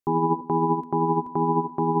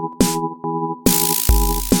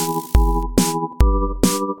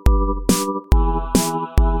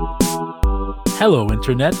Hello,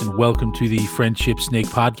 Internet, and welcome to the Friendship Snake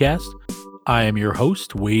Podcast. I am your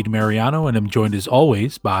host, Wade Mariano, and I'm joined as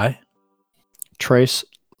always by Trace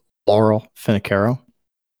Laurel Finicaro.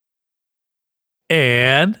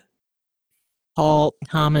 And Paul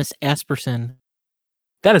Thomas Asperson.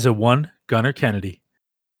 that is a one, Gunnar Kennedy.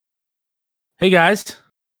 Hey, guys.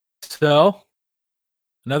 So,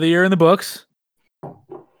 another year in the books.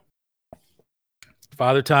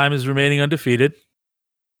 Father Time is remaining undefeated.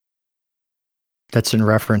 That's in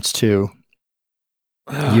reference to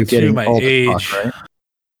you To getting my old as age. fuck, right?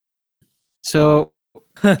 So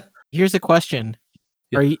here's a question: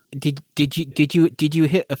 Yeah. Are you did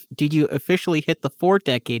you officially hit the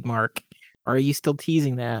 4-decade mark? Or are you still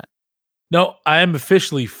teasing that? No, I am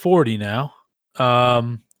officially 40 now.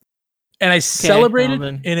 And I celebrated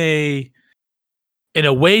then. in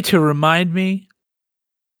a way to remind me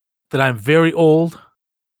that I'm very old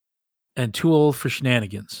and too old for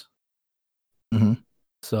shenanigans. Mhm.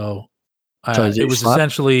 So, So did it you was slept?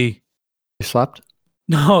 essentially You slept?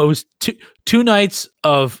 no, it was two nights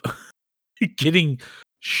of getting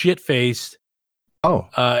shit faced Oh,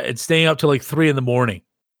 and staying up till like 3 a.m.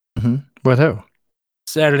 with who?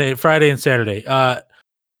 Friday and Saturday.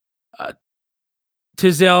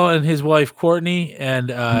 Tisdale and his wife Courtney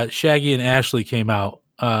and Shaggy and Ashley came out.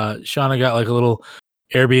 Shauna got like a little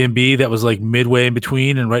Airbnb that was like midway in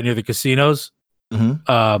between and right near the casinos.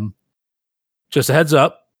 Mm-hmm. Just a heads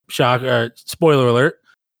up, spoiler alert.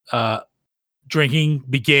 Drinking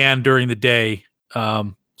began during the day,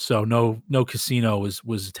 so no casino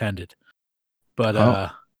was attended.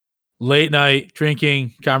 But late night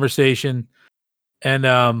drinking, conversation, and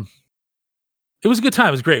it was a good time.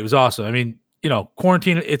 It was great. It was awesome. I mean,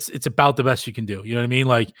 quarantine. It's about the best you can do. You know what I mean?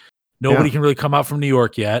 Like nobody can really come out from New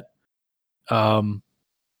York yet.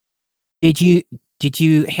 Did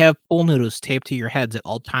you have pool noodles taped to your heads at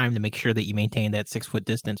all time to make sure that you maintain that 6-foot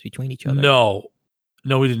distance between each other? No,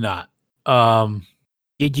 we did not.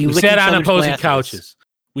 Did you? We lick sat each on other's opposing glasses? couches.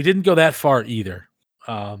 We didn't go that far either.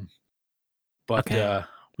 But Okay.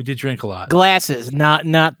 we did drink a lot. Glasses, not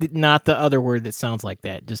the other word that sounds like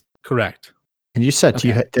that. Just Correct. And you said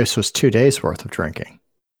Okay. this was 2 days worth of drinking.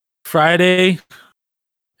 Friday,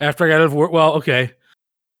 after I got out of work. Well, okay,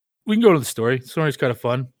 we can go to the story. The story's kind of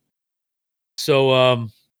fun. So,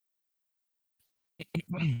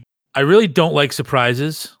 I really don't like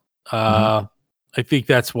surprises. I think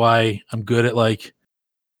that's why I'm good at like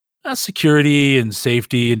security and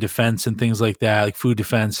safety and defense and things like that, like food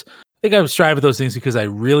defense. I think I would strive at those things because I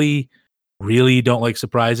really, really don't like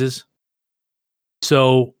surprises.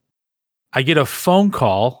 So I get a phone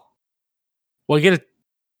call. Well,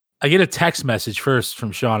 I get a text message first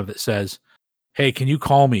from Shauna that says, "Hey, can you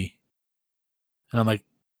call me?" And I'm like,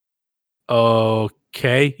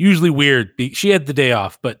 "Okay." Usually weird. She had the day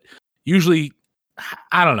off, but usually,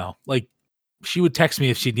 I don't know. Like she would text me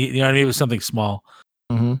if she need, you know what I mean? It was something small.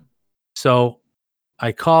 Mm-hmm. So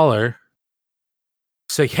I call her.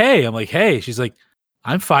 She's like, "Hey." I'm like, "Hey." She's like,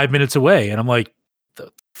 "I'm 5 minutes away." And I'm like, "The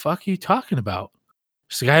fuck are you talking about?"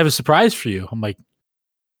 She's like, "I have a surprise for you." I'm like,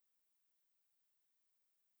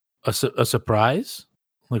 a surprise?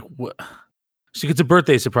 I'm like, what? She gets a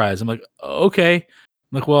birthday surprise. I'm like, okay.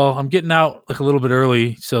 I'm like, well, I'm getting out like a little bit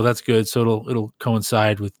early, so that's good. So it'll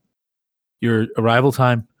coincide with your arrival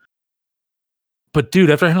time. But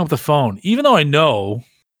dude, after I hung up the phone, even though I know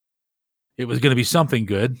it was going to be something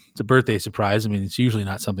good, it's a birthday surprise. I mean, it's usually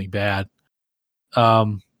not something bad.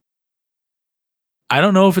 I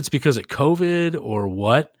don't know if it's because of COVID or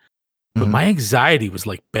what, but my anxiety was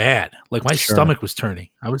like bad. Like my stomach was turning.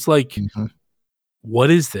 I was like, what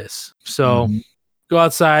is this? So go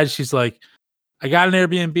outside. She's like, I got an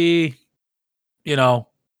Airbnb. We're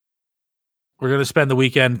going to spend the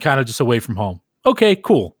weekend kind of just away from home. Okay,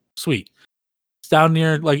 cool. Sweet. It's down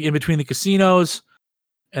near, like in between the casinos.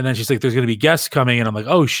 And then she's like, there's going to be guests coming. And I'm like,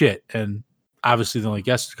 oh shit. And obviously the only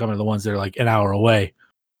guests coming are the ones that are like an hour away.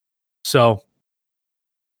 So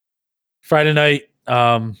Friday night,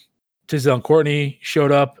 Tisdale and Courtney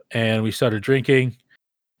showed up and we started drinking.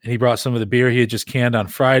 And he brought some of the beer he had just canned on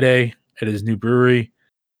Friday at his new brewery.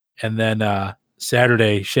 And then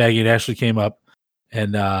Saturday, Shaggy and Ashley came up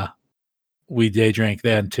and we day drank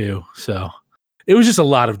then too. So it was just a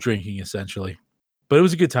lot of drinking essentially, but it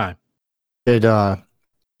was a good time. Did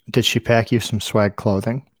she pack you some swag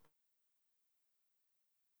clothing?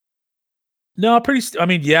 No,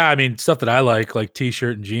 stuff that I like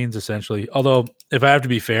t-shirt and jeans essentially. Although if I have to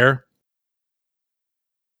be fair,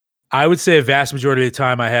 I would say a vast majority of the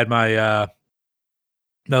time I had my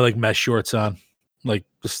like mesh shorts on, like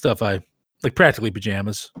the stuff I like, practically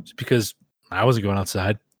pajamas, just because I wasn't going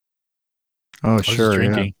outside. Oh, I was just sure.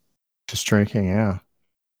 drinking. Just drinking, yeah.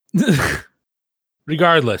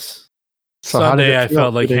 Regardless, So how did Sunday it I feel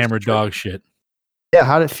felt 2 like days of hammered drinking? dog shit. Yeah,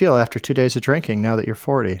 how did it feel after 2 days of drinking now that you're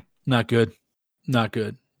 40? Not good. Not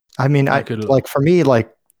good. I mean, Not good. like for me,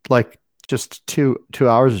 like just 2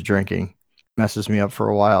 hours of drinking messes me up for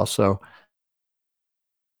a while. So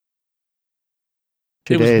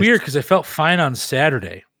two It was days. weird because I felt fine on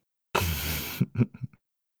Saturday,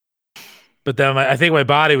 but then I think my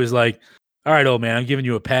body was like, "All right, old man, I'm giving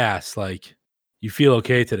you a pass. Like, you feel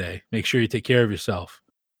okay today. Make sure you take care of yourself."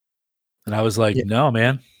 And I was like, Yeah. "No,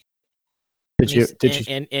 man." Did you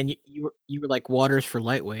And you were like waters for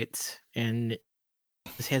lightweights, and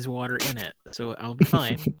this has water in it, so I'll be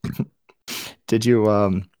fine. did you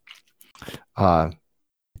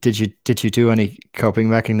did you do any coping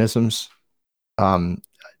mechanisms on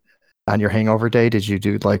your hangover day? Did you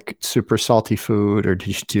do like super salty food, or did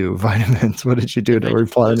you do vitamins? What did you do to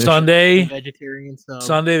replenish? Sunday, Vegetarian stuff.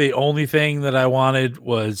 Sunday, the only thing that I wanted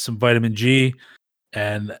was some vitamin G,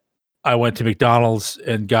 and I went to McDonald's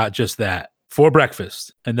and got just that for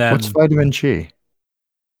breakfast. And then What's vitamin G?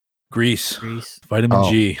 Grease, Grease. vitamin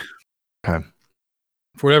G. Okay.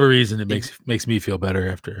 For whatever reason, it makes me feel better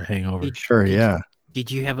after a hangover. Sure, yeah.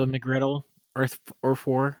 Did you have a McGriddle or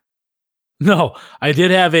 4? No, I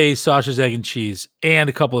did have a sausage, egg, and cheese and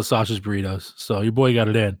a couple of sausage burritos. So your boy got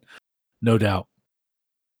it in, no doubt.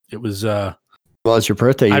 It was Well, it's your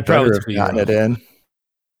birthday. You I probably better have took it gotten it rough. in.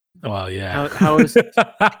 well, yeah. How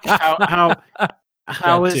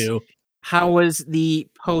was too. how was the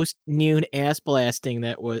post noon ass blasting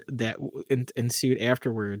that ensued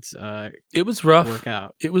afterwards? It was rough. Work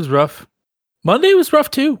out. It was rough. Monday was rough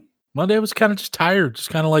too. Monday I was kind of just tired, just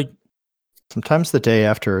kind of like Sometimes the day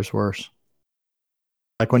after is worse.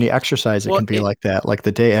 Like when you exercise, it Well, can be like that. Like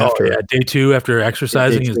the day after. Oh, yeah, day 2 after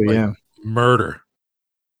exercising is like yeah. murder.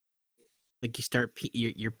 Like you start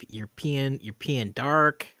you're peeing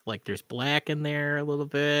dark, like there's black in there a little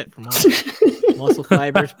bit from all the muscle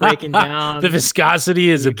fibers breaking down. The viscosity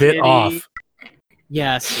is a bit humidity. off.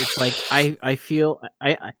 Yes, it's like I feel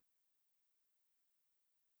I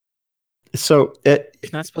So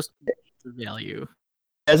it's not supposed to be value.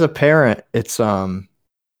 as a parent, it's the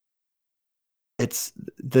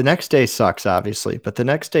next day sucks, obviously, but the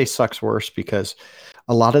next day sucks worse because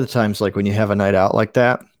a lot of the times, like when you have a night out like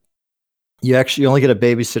that, you only get a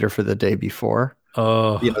babysitter for the day before.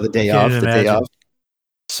 Oh, The day I of, can't the day imagine. of.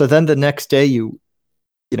 So then the next day you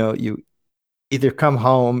either come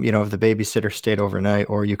home, if the babysitter stayed overnight,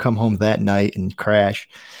 or you come home that night and crash,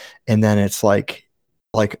 and then it's like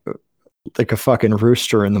a fucking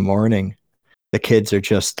rooster in the morning. The kids are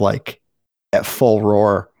just like at full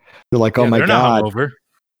roar. They're like, "Oh my they're not God, hungover.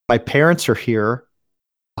 my parents are here.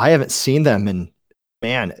 I haven't seen them in,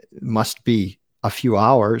 man, it must be a few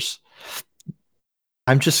hours.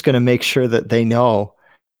 I'm just going to make sure that they know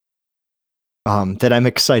that I'm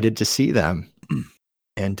excited to see them."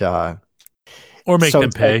 And Or make so them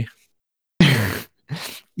it's like- pay.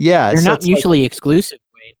 yeah, They're so not it's mutually exclusive.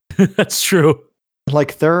 Wade. That's true.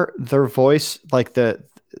 like their voice, like the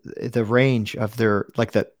range of their,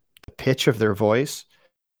 like the pitch of their voice,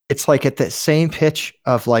 it's like at the same pitch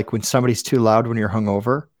of like when somebody's too loud when you're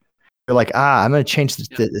hungover. You're like, I'm going to change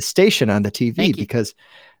the station on the TV because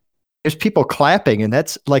there's people clapping, and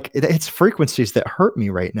that's like it's frequencies that hurt me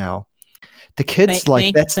right now. The kids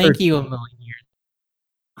Thank you a million years.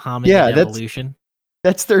 Hominid evolution.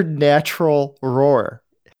 That's their natural roar.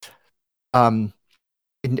 And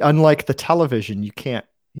unlike the television, you can't,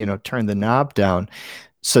 turn the knob down.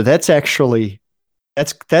 So that's actually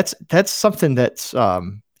that's something that's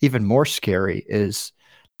even more scary, is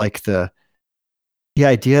like the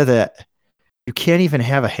idea that you can't even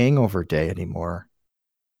have a hangover day anymore.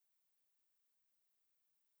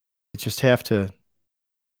 You just have to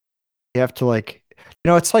like,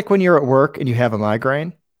 it's like when you're at work and you have a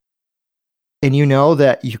migraine and you know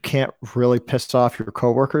that you can't really piss off your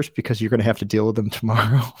coworkers because you're going to have to deal with them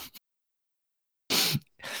tomorrow.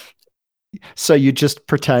 So you just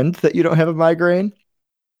pretend that you don't have a migraine.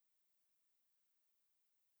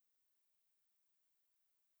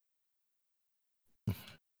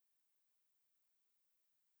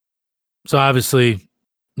 So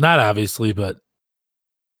not obviously, but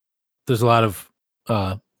there's a lot of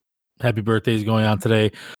happy birthdays going on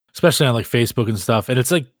today, especially on like Facebook and stuff. And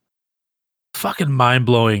it's like fucking mind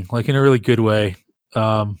blowing, like in a really good way.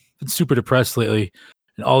 Been super depressed lately,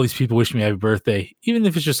 and all these people wish me happy birthday, even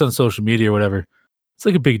if it's just on social media or whatever. It's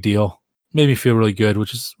like a big deal. Made me feel really good,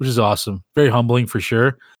 which is awesome. Very humbling for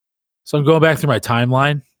sure. So I'm going back through my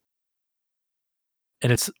timeline,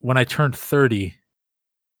 and it's when I turned 30.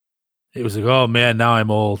 It was like, oh man, now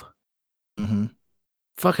I'm old. Mm-hmm.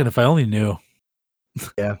 Fucking, if I only knew.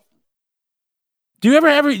 Yeah. Do you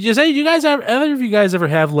ever you say you guys ever either of you guys ever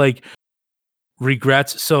have like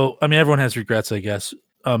regrets? So I mean, everyone has regrets, I guess.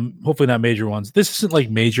 Hopefully not major ones. This isn't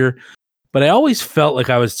like major, but I always felt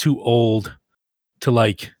like I was too old to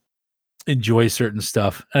like enjoy certain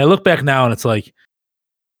stuff. And I look back now and it's like,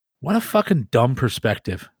 what a fucking dumb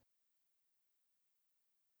perspective.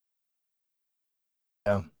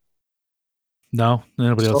 Yeah. No,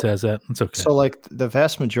 nobody else has that. It's okay. So like the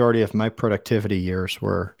vast majority of my productivity years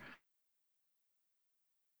were,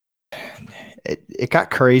 it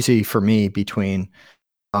got crazy for me between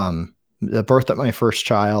the birth of my first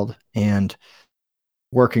child and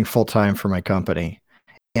working full time for my company.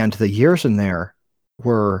 And the years in there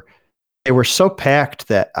were so packed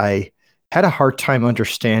that I had a hard time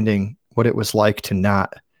understanding what it was like to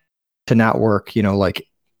not work, like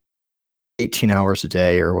 18 hours a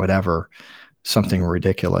day or whatever, something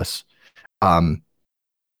ridiculous.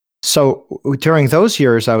 So during those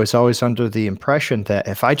years, I was always under the impression that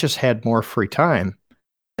if I just had more free time,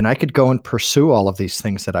 then I could go and pursue all of these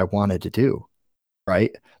things that I wanted to do,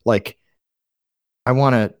 right? Like, I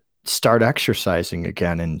want to start exercising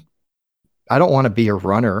again, and I don't want to be a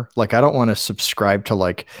runner. Like, I don't want to subscribe to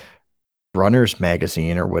like Runner's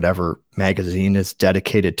Magazine or whatever magazine is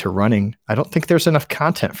dedicated to running. I don't think there's enough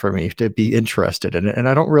content for me to be interested in it. And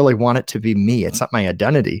I don't really want it to be me. It's not my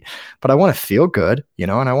identity, but I want to feel good, and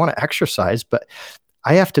I want to exercise, but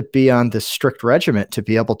I have to be on this strict regiment to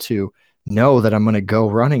be able to know that I'm going to go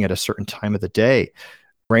running at a certain time of the day,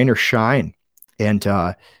 rain or shine. And,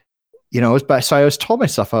 so I always told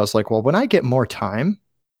myself, I was like, well, when I get more time,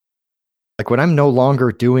 like when I'm no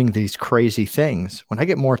longer doing these crazy things, when I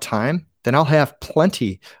get more time, then I'll have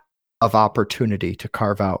plenty of opportunity to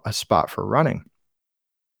carve out a spot for running.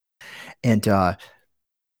 And the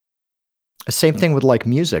same thing with like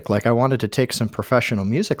music. Like I wanted to take some professional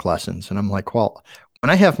music lessons, and I'm like, well,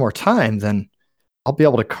 when I have more time, then I'll be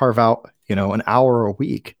able to carve out, an hour a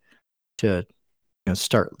week to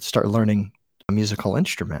start learning a musical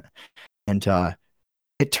instrument. And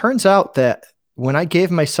it turns out that when I gave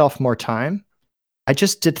myself more time, I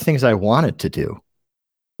just did things I wanted to do.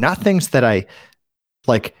 Not things that I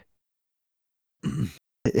like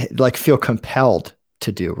feel compelled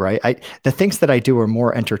to do, right? The things that I do are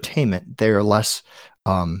more entertainment. They are less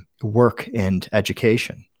work and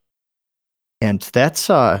education. And that's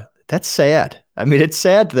sad. I mean, it's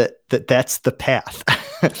sad that that's the path.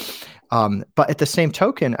 But at the same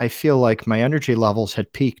token, I feel like my energy levels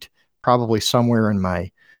had peaked probably somewhere in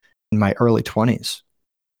my early 20s.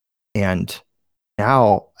 And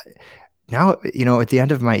now, at the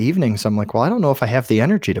end of my evenings, I'm like, well, I don't know if I have the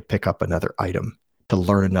energy to pick up another item, to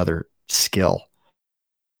learn another skill.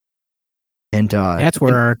 And that's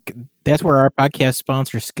where our podcast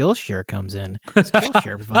sponsor Skillshare comes in.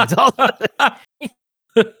 Skillshare provides all that.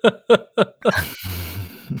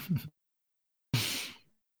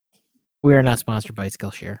 We are not sponsored by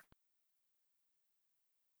Skillshare.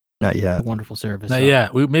 Not yet. It's a wonderful service. Not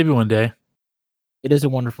yet. Maybe one day. It is a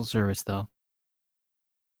wonderful service, though.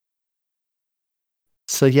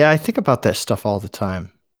 So yeah, I think about that stuff all the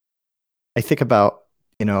time. I think about,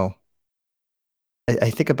 I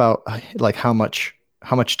think about like how much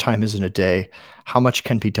time is in a day, how much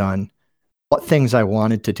can be done, what things I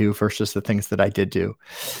wanted to do versus the things that I did do.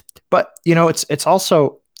 But it's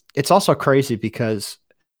also crazy because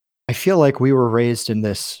I feel like we were raised in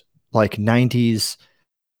this like 90s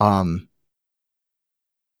kind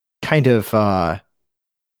of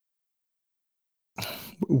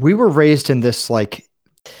we were raised in this like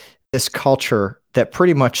this culture that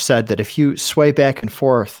pretty much said that if you sway back and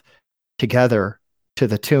forth together to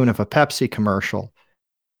the tune of a Pepsi commercial,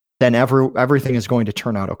 then everything is going to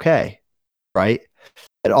turn out okay, right?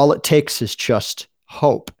 And all it takes is just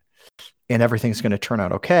hope, and everything's going to turn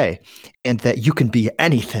out okay. And that you can be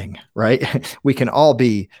anything, right? We can all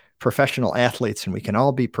be professional athletes, and we can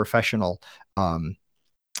all be professional,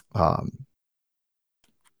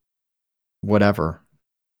 whatever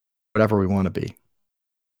we want to be.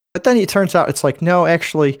 But then it turns out it's like, no,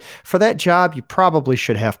 actually, for that job, you probably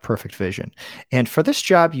should have perfect vision. And for this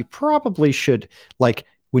job, you probably should, like,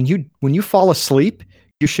 when you fall asleep,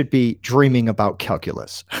 you should be dreaming about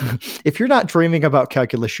calculus. If you're not dreaming about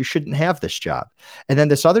calculus, you shouldn't have this job. And then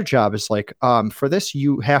this other job is like, for this,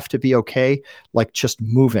 you have to be okay, like just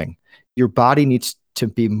moving. Your body needs to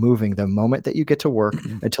be moving the moment that you get to work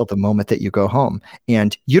until the moment that you go home.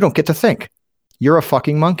 And you don't get to think. You're a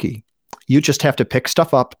fucking monkey. You just have to pick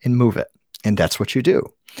stuff up and move it. And that's what you do.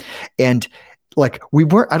 And like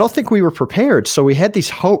I don't think we were prepared. So we had these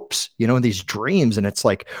hopes, and these dreams. And it's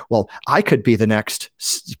like, well, I could be the next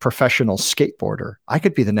professional skateboarder. I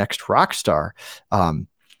could be the next rock star.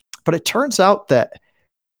 But it turns out that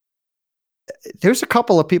there's a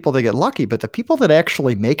couple of people that get lucky, but the people that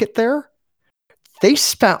actually make it there, they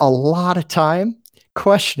spent a lot of time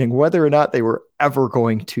questioning whether or not they were ever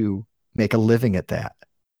going to make a living at that.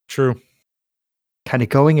 True. Kind of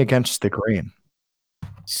going against the grain.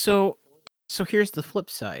 So here's the flip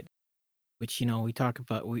side, which we talk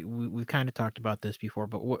about. We kind of talked about this before,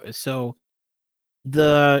 but so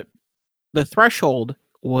the threshold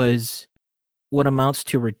was what amounts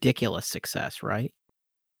to ridiculous success, right?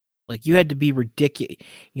 Like you had to be ridiculous.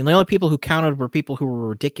 The only people who counted were people who were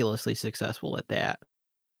ridiculously successful at that.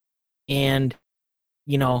 And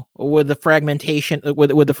with the fragmentation,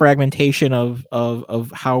 with the fragmentation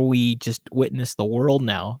of how we just witness the world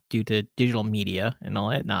now due to digital media and all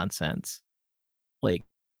that nonsense, like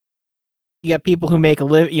you got people who make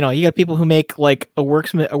you got people who make like a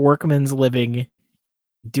workman's living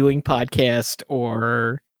doing podcast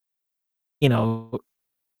or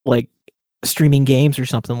like streaming games or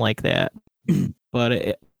something like that.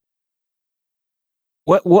 But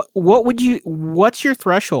what's your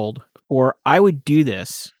threshold for I would do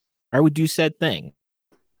this, I would do said thing,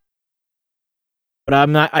 but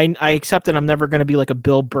I'm not, I accept that I'm never going to be like a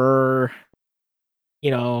Bill Burr,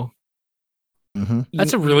 That's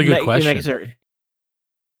a really good question.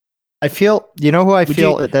 I feel, who I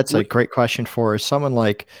feel that's a great question for is someone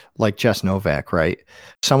like Jess Novak, right?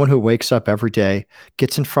 Someone who wakes up every day,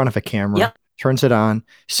 gets in front of a camera, turns it on,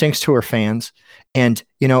 sings to her fans. And,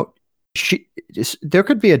 there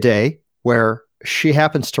could be a day where she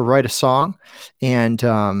happens to write a song and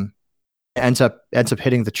ends up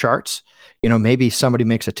hitting the charts. Maybe somebody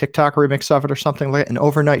makes a TikTok remix of it or something like that. And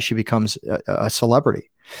overnight she becomes a celebrity.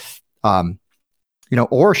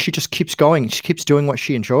 Or she just keeps going. She keeps doing what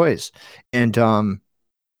she enjoys. And,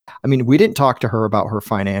 we didn't talk to her about her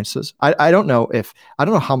finances. I don't know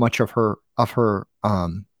how much of her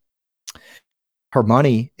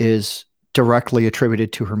money is directly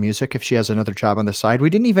attributed to her music. If she has another job on the side, we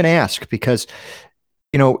didn't even ask because,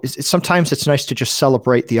 sometimes it's nice to just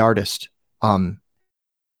celebrate the artist. And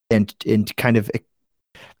kind of,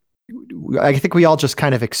 I think we all just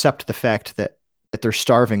kind of accept the fact that they're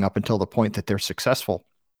starving up until the point that they're successful.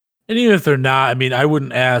 And even if they're not, I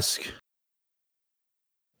wouldn't ask,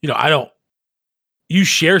 you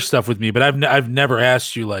share stuff with me, but I've never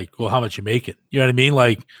asked you like, well, how much you making? You know what I mean?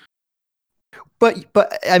 Like, but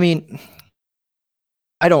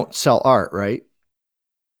I don't sell art, right?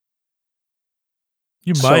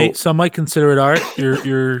 Some might consider it art.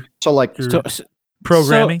 You're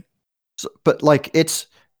programming. But like it's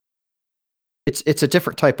a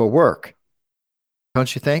different type of work.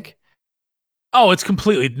 Don't you think? Oh,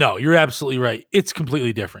 no, you're absolutely right. It's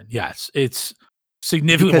completely different. Yes. It's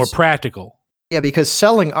significantly more practical. Yeah, because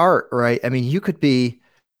selling art, right? You could be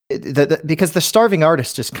because the starving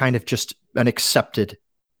artist is kind of just an accepted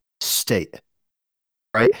state,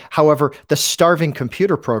 right? However, the starving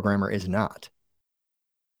computer programmer is not.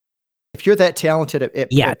 If you're that talented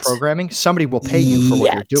at programming, somebody will pay you for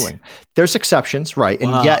what you're doing. There's exceptions, right?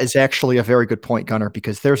 And yet is actually a very good point, Gunnar,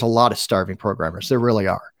 because there's a lot of starving programmers. There really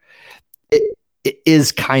are. It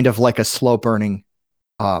is kind of like a slow burning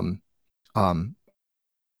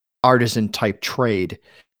artisan type trade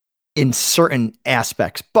in certain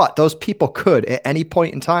aspects. But those people could at any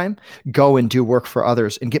point in time go and do work for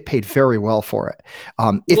others and get paid very well for it.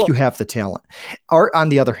 If you have the talent. Art, on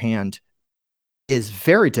the other hand, is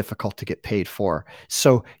very difficult to get paid for.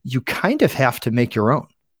 So you kind of have to make your own.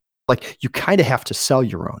 Like you kind of have to sell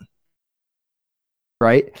your own.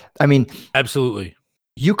 Right? Absolutely.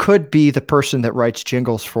 You could be the person that writes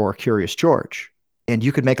jingles for Curious George and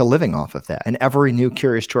you could make a living off of that. And every new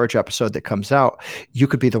Curious George episode that comes out, you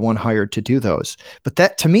could be the one hired to do those. But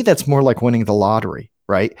that, to me, that's more like winning the lottery,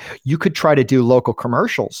 right? You could try to do local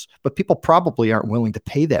commercials, but people probably aren't willing to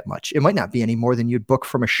pay that much. It might not be any more than you'd book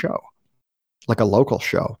from a show, like a local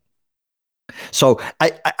show. So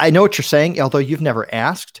I know what you're saying, although you've never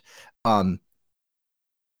asked.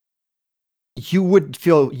 You would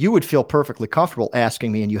feel perfectly comfortable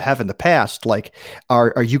asking me, and you have in the past, like,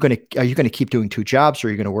 are you going to keep doing two jobs, or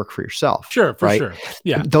are you going to work for yourself? Sure, for sure.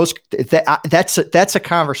 Yeah. That's a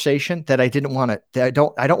conversation that I didn't want to, I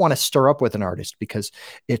don't want to stir up with an artist, because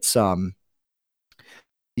it's, the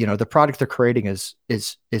product they're creating is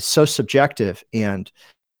so subjective, and,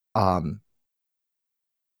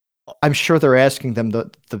 I'm sure they're asking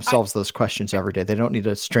themselves those questions every day. They don't need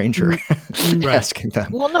a stranger asking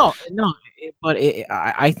them. Well, no, but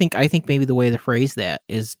I think maybe the way to phrase that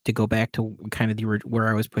is to go back to kind of where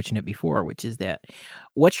I was pushing it before, which is that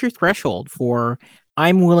what's your threshold for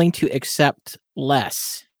I'm willing to accept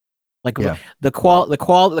less? Like the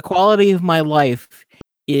quality of my life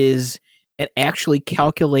is an actually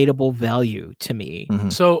calculatable value to me. Mm-hmm.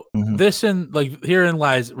 So herein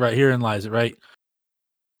lies it, right?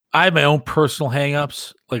 I have my own personal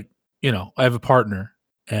hangups. Like, I have a partner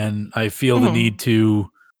and I feel the need to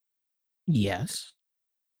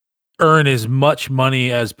earn as much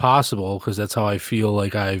money as possible because that's how I feel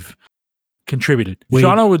like I've contributed.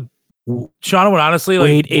 Shauna would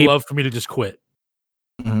honestly love for me to just quit.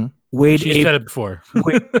 Mm-hmm. She's said it before.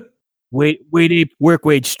 Wait, Ape, work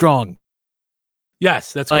wage strong.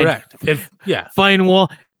 Yes, that's correct.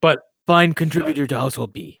 Fine contributor to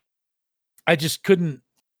household B. I just couldn't.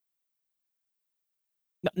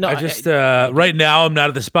 No, right now I'm not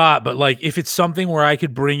at the spot, but like if it's something where I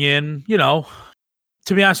could bring in, to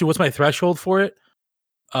be honest with you, what's my threshold for it?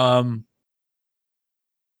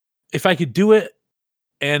 If I could do it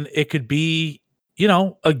and it could be,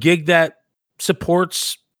 a gig that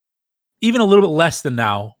supports even a little bit less than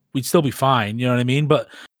now, we'd still be fine. You know what I mean? But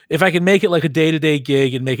if I could make it like a day-to-day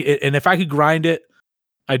gig and make it, and if I could grind it,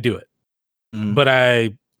 I'd do it. Mm. But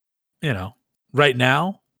right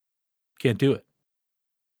now can't do it.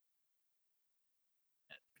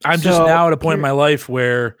 I'm just now at a point in my life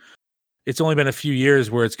where it's only been a few years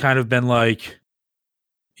where it's kind of been like,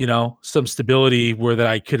 some stability where that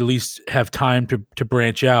I could at least have time to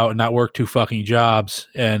branch out and not work 2 fucking jobs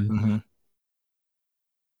and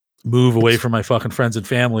move away from my fucking friends and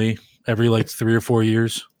family every like 3 or 4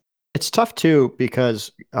 years. It's tough too,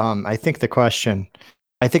 because I think the question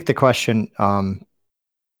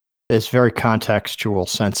is very contextual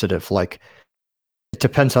sensitive. Like it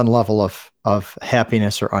depends on level of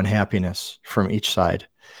happiness or unhappiness from each side.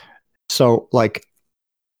 So like,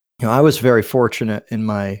 I was very fortunate in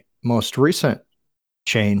my most recent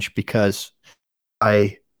change because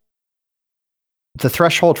the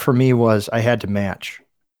threshold for me was I had to match.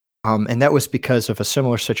 And that was because of a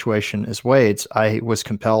similar situation as Wade's. I was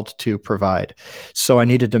compelled to provide. So I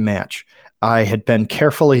needed to match. I had been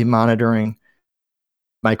carefully monitoring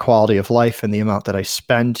my quality of life and the amount that I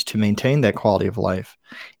spend to maintain that quality of life.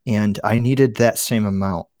 And I needed that same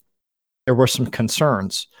amount. There were some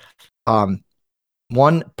concerns.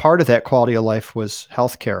 One part of that quality of life was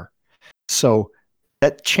healthcare. So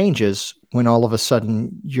that changes when all of a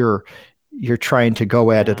sudden you're trying to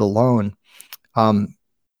go at it alone.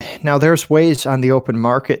 Now there's ways on the open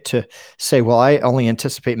market to say, well, I only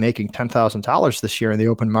anticipate making $10,000 this year. And the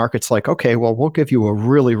open market's like, okay, well, we'll give you a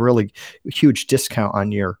really, really huge discount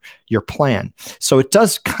on your plan. So it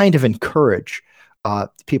does kind of encourage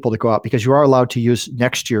people to go out because you are allowed to use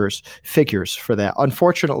next year's figures for that.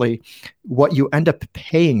 Unfortunately, what you end up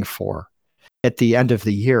paying for at the end of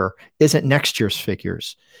the year isn't next year's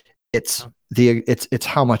figures. It's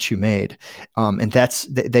how much you made, and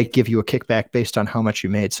they give you a kickback based on how much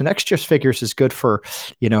you made. So next year's figures is good for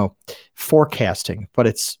forecasting,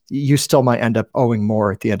 but you still might end up owing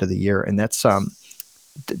more at the end of the year, and that's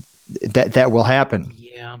that will happen.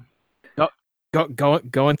 Yeah.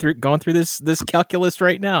 Going through this calculus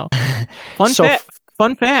right now.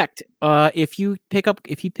 Fun fact. If you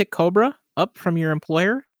pick Cobra up from your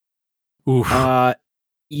employer,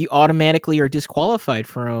 you automatically are disqualified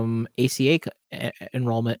from ACA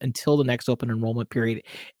enrollment until the next open enrollment period,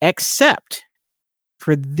 except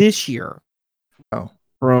for this year.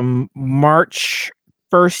 From March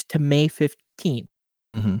 1st to May 15th,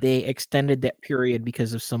 they extended that period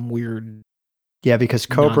because of some weird. Yeah, because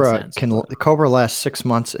Cobra lasts 6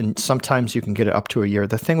 months, and sometimes you can get it up to a year.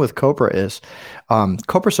 The thing with Cobra is,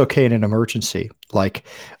 Cobra's okay in an emergency, like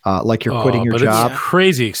you're quitting your job. It's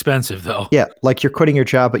crazy expensive though. Yeah, like you're quitting your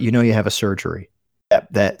job, but you have a surgery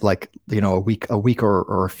that like a week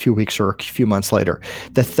or a few weeks or a few months later.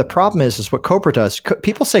 The problem is what Cobra does.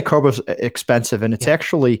 People say Cobra's expensive, and it's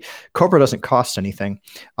actually Cobra doesn't cost anything.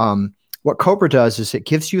 What Cobra does is it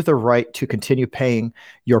gives you the right to continue paying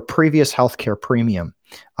your previous healthcare premium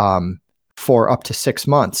for up to 6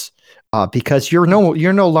 months because you're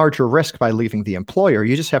no larger risk by leaving the employer.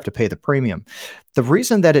 You just have to pay the premium. The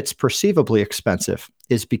reason that it's perceivably expensive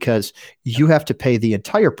is because you have to pay the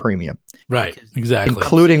entire premium. Right, exactly.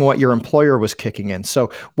 Including what your employer was kicking in.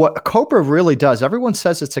 So what Cobra really does, everyone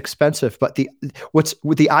says it's expensive, but the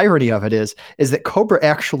irony of it is that Cobra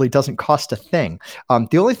actually doesn't cost a thing.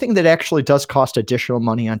 The only thing that actually does cost additional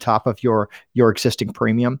money on top of your existing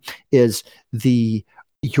premium is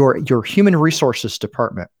your human resources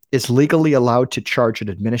department. is legally allowed to charge an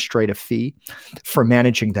administrative fee for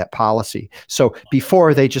managing that policy. So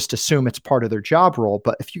before they just assume it's part of their job role,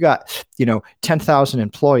 but if you got 10,000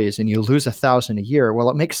 employees and you lose 1,000 a year, well,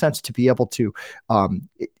 it makes sense to be able to.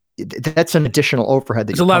 That's an additional overhead.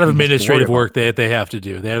 There's a lot of administrative work that they have to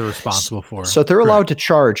do. They're responsible for. So they're allowed to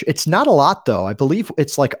charge. It's not a lot, though. I believe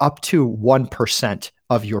it's like up to 1%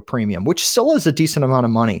 of your premium, which still is a decent amount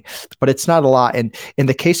of money, but it's not a lot. And in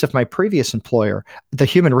the case of my previous employer, the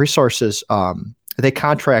human resources, they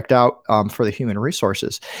contract out for the human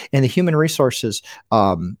resources, and the human resources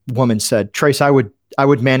woman said, Trace, I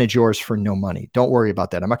would manage yours for no money. Don't worry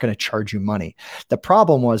about that. I'm not going to charge you money. The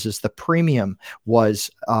problem is the premium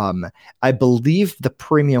was, I believe the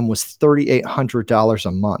premium was $3,800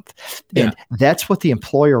 a month. And that's what the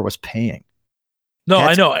employer was paying. No,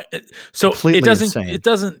 I know. So it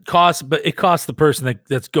doesn't cost, but it costs the person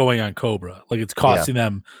that's going on Cobra. Like it's costing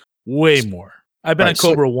them way more. I've been on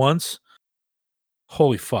Cobra once.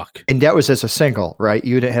 Holy fuck. And that was as a single, right?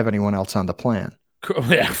 You didn't have anyone else on the plan.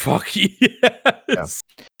 Yeah, fuck yes.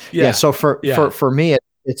 Yeah. So for me,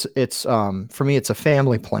 it's a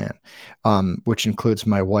family plan, which includes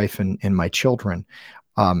my wife and my children.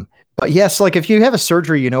 But yes, like if you have a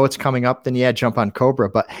surgery, it's coming up, then jump on Cobra.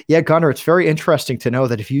 But yeah, Gunnar, it's very interesting to know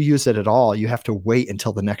that if you use it at all, you have to wait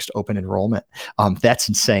until the next open enrollment. That's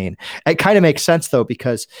insane. It kind of makes sense though,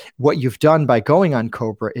 because what you've done by going on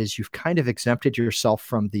Cobra is you've kind of exempted yourself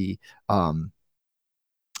from the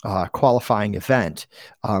qualifying event,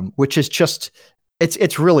 which is just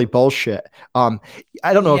it's really bullshit. I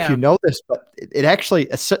don't know if you know this, but it actually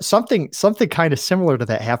something kind of similar to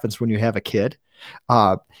that happens when you have a kid.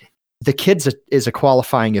 The kids is a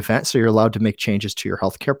qualifying event, so you're allowed to make changes to your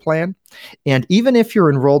healthcare plan. And even if you're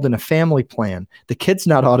enrolled in a family plan, the kid's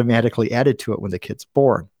not automatically added to it when the kid's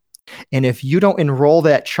born. And if you don't enroll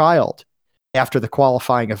that child after the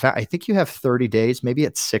qualifying event, I think you have 30 days, maybe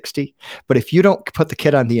it's 60. But if you don't put the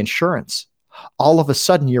kid on the insurance, all of a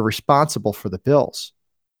sudden you're responsible for the bills.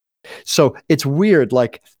 So it's weird,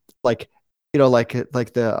 like the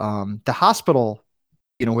hospital,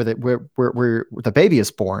 where the baby is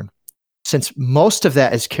born. Since most of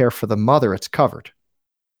that is care for the mother, it's covered,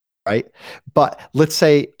 right? But let's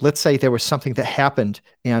say there was something that happened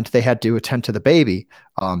and they had to attend to the baby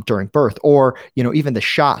during birth, or even the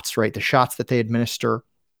shots, right? The shots that they administer.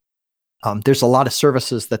 There's a lot of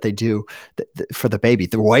services that they do for the baby.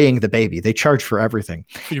 They're weighing the baby. They charge for everything.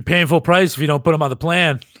 You're paying full price if you don't put them on the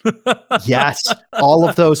plan. Yes, all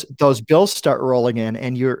of those bills start rolling in,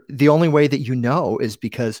 and the only way that is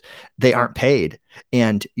because they aren't paid,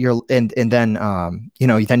 and then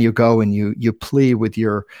then you go and you plea with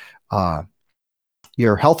your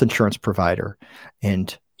health insurance provider,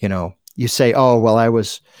 and you say, oh well, I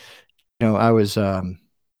was. You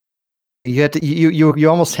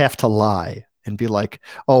almost have to lie and be like,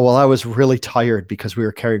 oh, well, I was really tired because we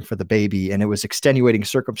were caring for the baby and it was extenuating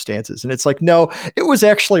circumstances. And it's like, no, it was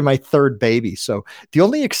actually my third baby. So the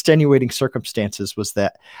only extenuating circumstances was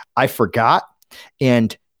that I forgot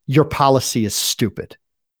and your policy is stupid.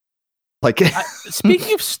 Like,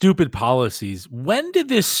 speaking of stupid policies, when did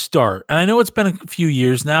this start? And I know it's been a few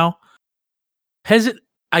years now. Has it?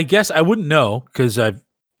 I guess I wouldn't know because I've,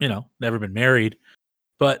 never been married,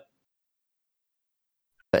 but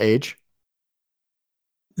the age?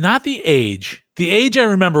 Not the age. The age I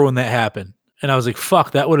remember when that happened. And I was like,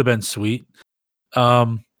 fuck, that would have been sweet.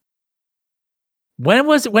 When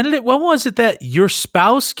was it that your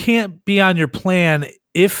spouse can't be on your plan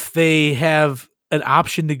if they have an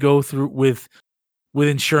option to go through with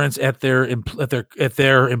insurance at their employer if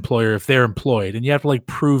they're employed, and you have to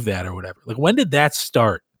prove that or whatever? Like, when did that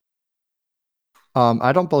start?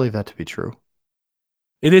 I don't believe that to be true.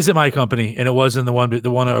 It is at my company, and it was in the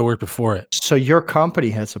one I worked before it. So your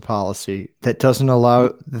company has a policy that doesn't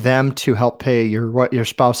allow them to help pay your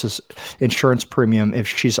spouse's insurance premium if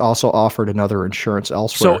she's also offered another insurance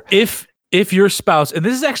elsewhere. So if your spouse, and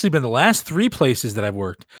this has actually been the last 3 places that I've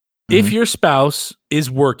worked, if your spouse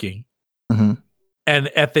is working, and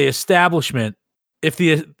at the establishment, if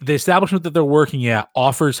the establishment that they're working at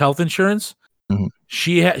offers health insurance,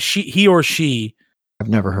 he or she, I've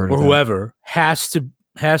never heard of that. Whoever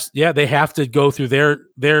they have to go through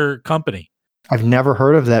their company. I've never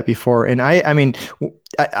heard of that before. And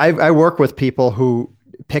I work with people who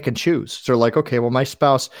pick and choose. So they're like, okay, well, my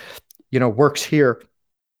spouse, works here.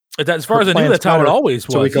 As far as I knew, that's how it always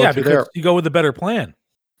was. So because you go with the better plan.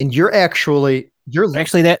 And you're actually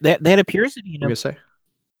that appears to be, What are you gonna say?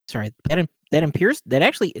 Sorry, that appears that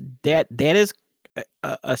actually that is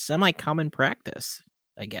a semi-common practice,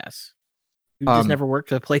 I guess. You just never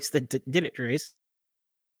worked at a place that did it, Trace.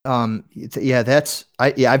 That's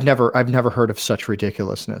I've never heard of such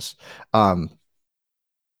ridiculousness. But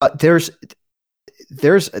there's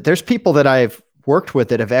people that I've worked with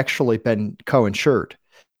that have actually been co-insured.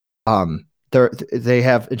 They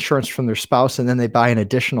have insurance from their spouse, and then they buy an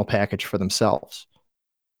additional package for themselves.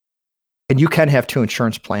 And you can have two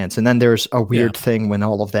insurance plans, and then there's a weird thing when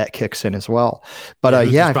all of that kicks in as well. But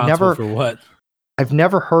I've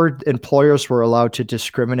never heard employers were allowed to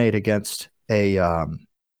discriminate against a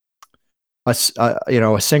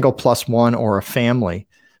single plus one or a family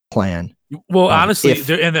plan. Well, honestly,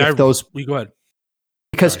 we go ahead.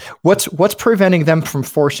 Because what's preventing them from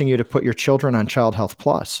forcing you to put your children on Child Health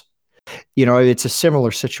Plus? It's a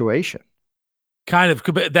similar situation. Kind of.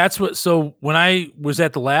 That's what. So when I was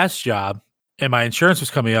at the last job and my insurance was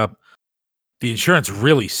coming up, the insurance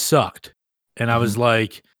really sucked, and I was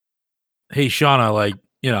like, "Hey, Shauna,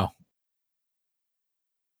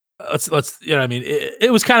 let's I mean,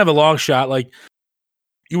 it was kind of a long shot. Like,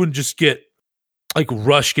 you wouldn't just get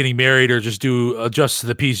rush getting married or just do adjust to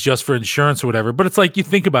the piece just for insurance or whatever. But it's like, you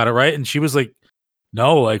think about it, right? And she was like,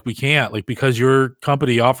 no, we can't, because your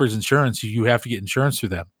company offers insurance, you have to get insurance through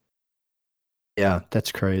them. Yeah,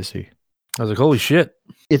 that's crazy. I was like, holy shit.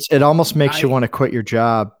 It almost makes you want to quit your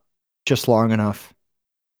job just long enough,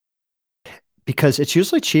 because it's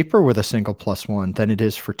usually cheaper with a single plus one than it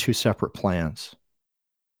is for two separate plans.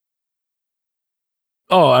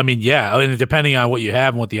 Oh, I mean, yeah. I mean, depending on what you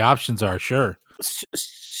have and what the options are, sure.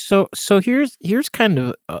 So here's kind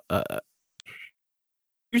of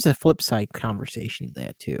here's a flip side conversation to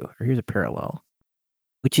that too, or here's a parallel,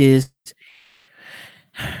 which is,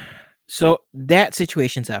 so that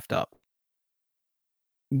situation's effed up.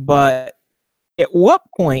 But at what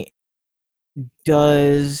point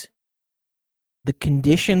does the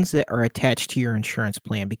conditions that are attached to your insurance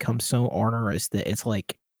plan become so onerous that it's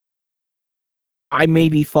like, I may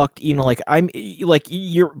be fucked,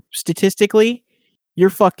 you're statistically, you're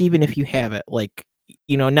fucked even if you have it.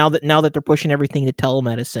 Now that they're pushing everything to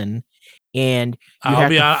telemedicine, and I'll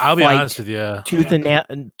be honest with you, tooth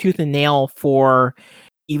and nail for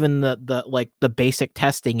even the basic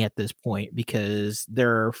testing at this point, because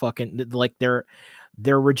they're fucking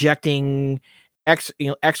they're rejecting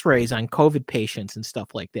X-rays on COVID patients and stuff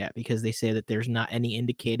like that, because they say that there's not any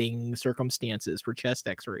indicating circumstances for chest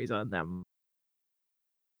X-rays on them.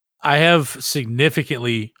 I have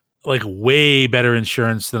significantly way better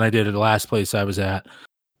insurance than I did at the last place I was at.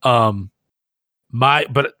 But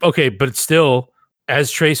it's still,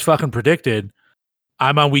 as Trace fucking predicted,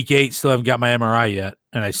 I'm on week 8, still haven't got my MRI yet,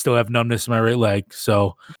 and I still have numbness in my right leg.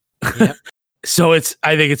 So, yep. So I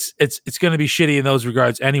think it's going to be shitty in those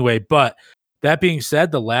regards anyway. But that being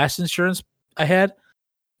said, the last insurance I had,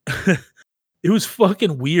 it was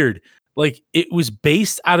fucking weird. It was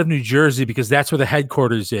based out of New Jersey because that's where the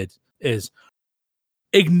headquarters is.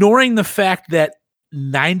 Ignoring the fact that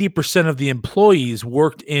 90% of the employees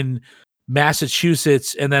worked in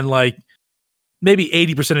Massachusetts, and then maybe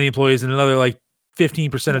 80% of the employees and another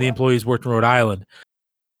 15% of the employees worked in Rhode Island.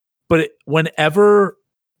 But whenever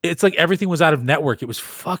it's everything was out of network, it was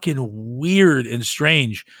fucking weird and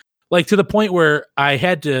strange. To the point where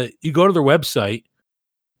you go to their website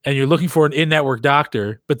and you're looking for an in-network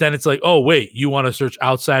doctor, but then it's oh, wait, you want to search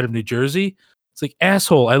outside of New Jersey? It's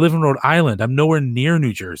asshole, I live in Rhode Island. I'm nowhere near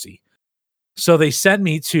New Jersey. So they sent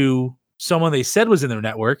me to someone they said was in their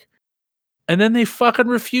network, and then they fucking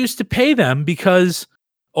refused to pay them because,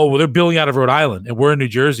 they're billing out of Rhode Island and we're in New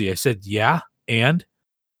Jersey. I said, yeah, and?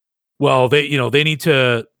 Well, they need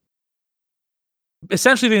to,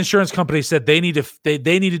 essentially the insurance company said they needed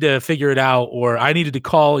to figure it out, or I needed to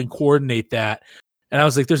call and coordinate that. And I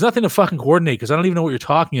was like, there's nothing to fucking coordinate because I don't even know what you're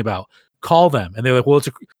talking about. Call them. And they're like, well,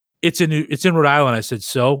 it's in Rhode Island. I said,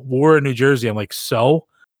 so? We're in New Jersey. I'm like, so?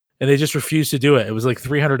 And they just refused to do it. It was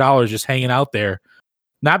 $300 just hanging out there.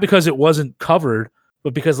 Not because it wasn't covered,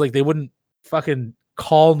 but because they wouldn't fucking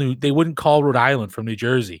they wouldn't call Rhode Island from New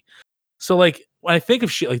Jersey. So when I think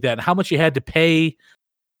of shit like that and how much you had to pay,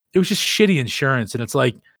 it was just shitty insurance. And it's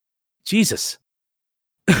Jesus.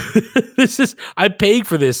 I'm paying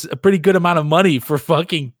for this a pretty good amount of money for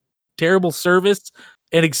fucking terrible service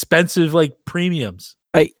and expensive premiums.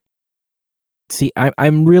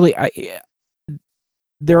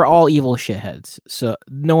 They're all evil shitheads, so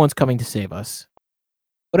no one's coming to save us.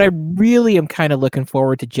 But I really am kind of looking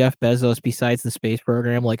forward to Jeff Bezos, besides the space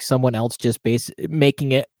program, someone else just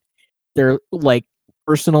making it their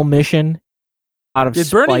personal mission out of. Did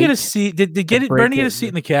Bernie get a seat? Did Bernie get a seat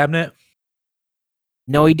in the cabinet?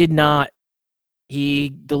 No, he did not.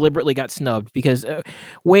 He deliberately got snubbed because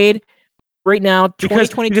Wade, right now, because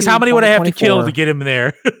 2022, how many would I have to kill to 2024. get him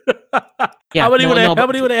there? Yeah, how many no, no, how but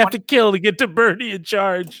many would I have to kill to get to Bernie in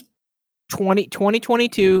charge?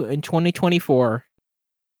 2022 and 2024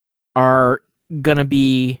 are gonna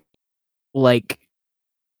be like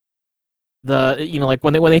like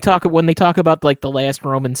when they talk about like the last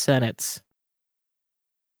Roman senates,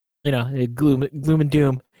 gloom and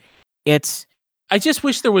doom. It's I just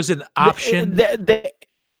wish there was an option.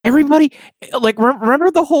 Everybody like remember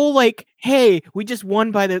the whole like, hey, we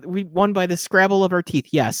won by the scrabble of our teeth,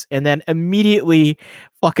 yes, and then immediately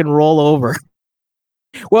fucking roll over.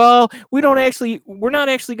 Well, we're not actually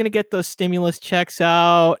going to get those stimulus checks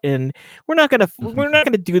out, and we're not going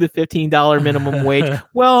to do the $15 minimum wage.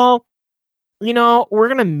 Well, we're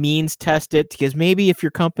going to means test it, because maybe if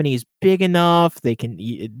your company is big enough, they can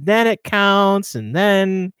then it counts, and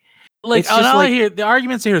then like all I hear the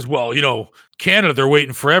arguments here is, well, Canada, they're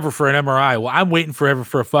waiting forever for an MRI. Well, I'm waiting forever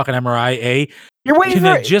for a fucking MRI. You're waiting Can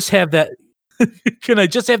I just have that? Can I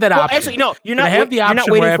just have that option? Actually, no, you're not. Can I have the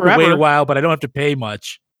option where I have to wait a while, but I don't have to pay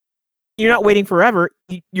much. You're not waiting forever.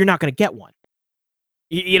 You're not going to get one.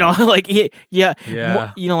 Like yeah.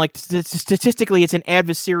 Like statistically, it's an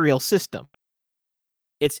adversarial system.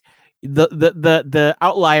 It's the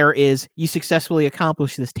outlier is you successfully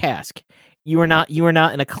accomplished this task. You are not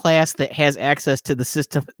in a class that has access to the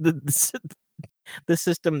system, the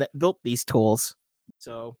system that built these tools.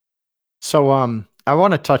 So I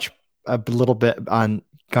want to touch a little bit on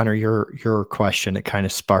Gunnar, your question. It kind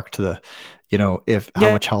of sparked the, how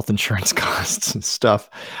much health insurance costs and stuff.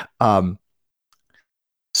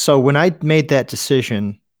 So when I made that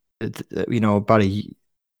decision, about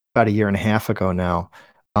a year and a half ago now,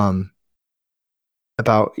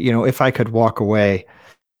 about, if I could walk away,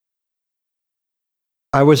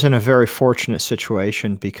 I was in a very fortunate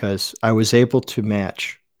situation because I was able to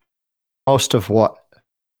match most of what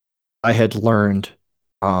I had learned,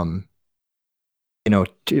 what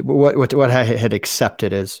I had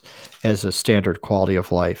accepted as a standard quality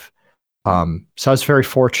of life. So I was very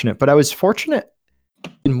fortunate, but I was fortunate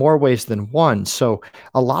in more ways than one. So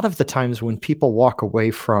a lot of the times when people walk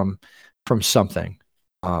away from something,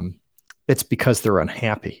 it's because they're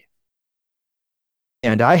unhappy.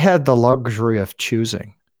 And I had the luxury of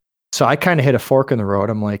choosing. So I kind of hit a fork in the road.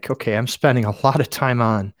 I'm like, okay, I'm spending a lot of time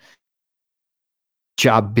on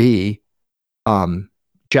job B.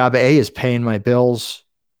 Job A is paying my bills.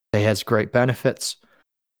 It has great benefits.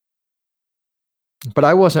 But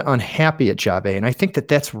I wasn't unhappy at job A. And I think that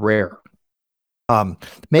that's rare.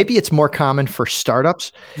 Maybe it's more common for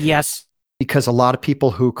startups. Yes. Because a lot of people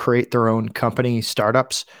who create their own company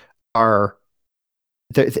startups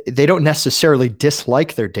they don't necessarily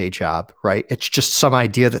dislike their day job, right? It's just some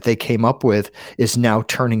idea that they came up with is now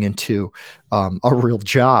turning into a real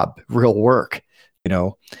job, real work.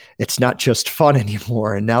 It's not just fun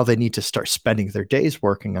anymore. And now they need to start spending their days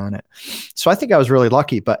working on it. So I think I was really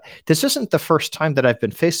lucky, but this isn't the first time that I've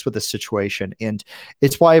been faced with this situation. And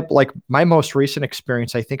it's why, like, my most recent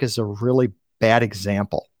experience, I think, is a really bad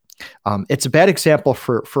example. It's a bad example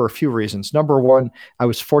for a few reasons. Number one, I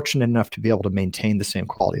was fortunate enough to be able to maintain the same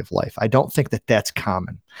quality of life. I don't think that that's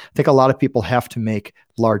common. I think a lot of people have to make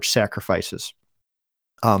large sacrifices.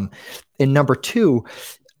 And number two,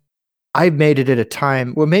 I made it at a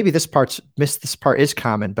time, well, maybe this part is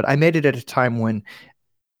common, but I made it at a time when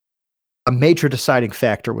a major deciding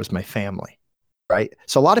factor was my family. Right.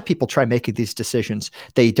 So a lot of people try making these decisions.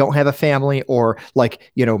 They don't have a family, or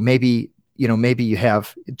maybe you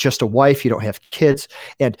have just a wife, you don't have kids.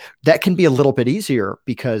 And that can be a little bit easier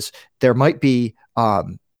because there might be,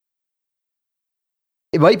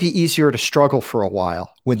 it might be easier to struggle for a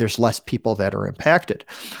while when there's less people that are impacted.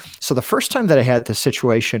 So the first time that I had this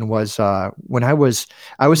situation was when I was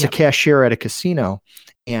a cashier at a casino,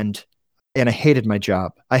 and I hated my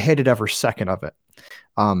job. I hated every second of it.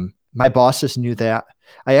 My bosses knew that.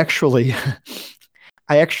 I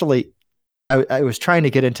was trying to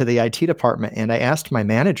get into the IT department, and I asked my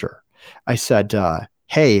manager. I said,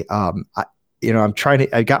 "Hey, I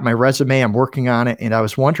got my resume, I'm working on it, and I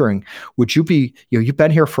was wondering, would you be, you've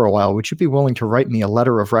been here for a while, would you be willing to write me a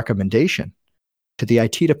letter of recommendation to the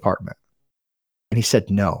IT department?" And he said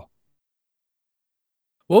no.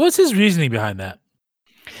 What was his reasoning behind that?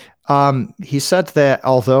 He said that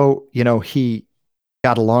although, he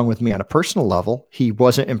got along with me on a personal level, he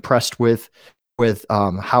wasn't impressed with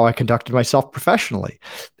how I conducted myself professionally.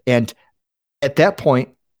 And at that point,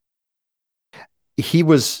 he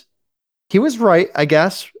was right, I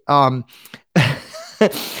guess. What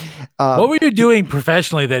were you doing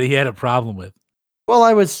professionally that he had a problem with? Well,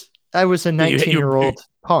 I was a 19-year-old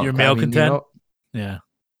punk. You're male content? Yeah.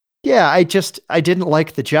 Yeah, I didn't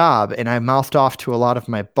like the job, and I mouthed off to a lot of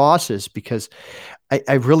my bosses because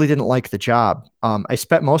I really didn't like the job. I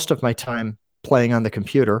spent most of my time playing on the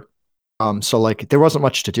computer. So like there wasn't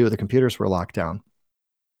much to do. The computers were locked down.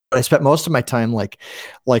 But I spent most of my time like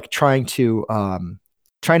trying to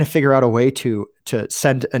figure out a way to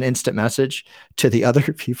send an instant message to the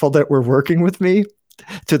other people that were working with me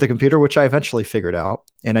through the computer, which I eventually figured out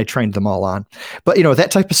and I trained them all on. But you know,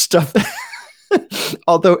 that type of stuff,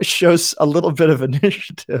 although it shows a little bit of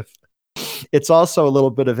initiative, it's also a little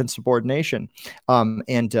bit of insubordination.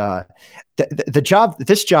 The job,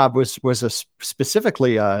 this job was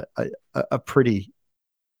specifically a pretty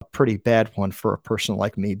bad one for a person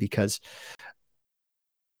like me because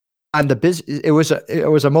on the it was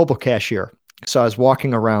a mobile cashier. So I was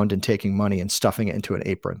walking around and taking money and stuffing it into an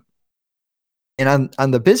apron. And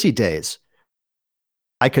on the busy days,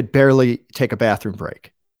 I could barely take a bathroom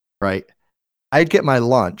break, right? I'd get my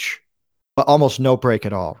lunch, but almost no break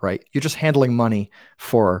at all, right? You're just handling money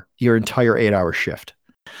for your entire 8-hour shift.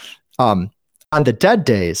 On the dead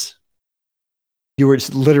days, you were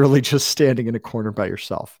literally just standing in a corner by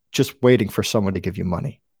yourself, just waiting for someone to give you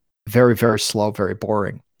money. Very, very slow, very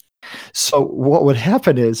boring. So what would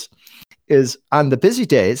happen is on the busy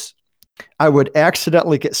days, I would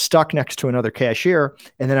accidentally get stuck next to another cashier,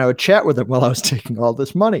 and then I would chat with them while I was taking all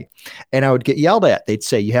this money, and I would get yelled at. They'd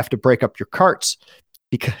say, "You have to break up your carts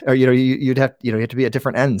because, or you know, you have to be at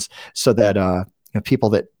different ends so that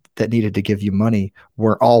people that needed to give you money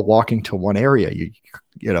were all walking to one area.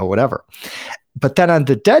 Whatever." But then on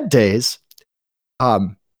the dead days,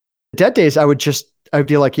 I'd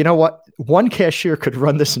be like, you know what? One cashier could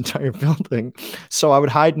run this entire building, so I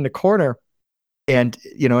would hide in the corner. And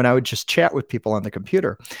I would just chat with people on the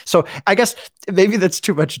computer. So I guess maybe that's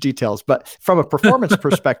too much details, but from a performance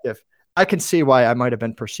perspective, I can see why I might have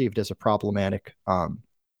been perceived as a problematic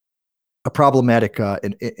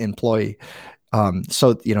employee.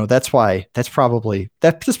 So that's probably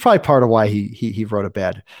part of why he wrote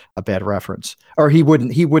a bad reference, or he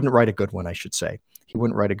wouldn't write a good one, I should say. He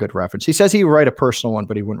wouldn't write a good reference. He says he would write a personal one,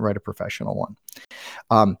 but he wouldn't write a professional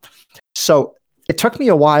one. So it took me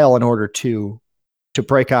a while in order to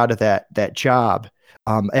break out of that job.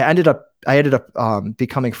 I ended up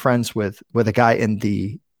becoming friends with a guy in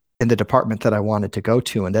the department that I wanted to go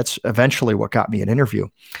to, and that's eventually what got me an interview.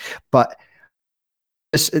 But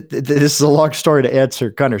this is a long story to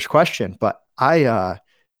answer Gunner's question. But I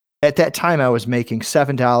at that time I was making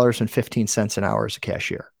 $7.15 an hour as a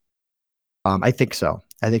cashier. I think so.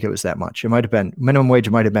 I think it was that much. It might have been minimum wage.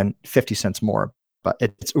 It might have been 50 cents more, but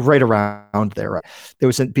it's right around there. Right? It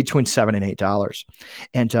was between $7 and $8.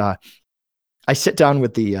 And I sit down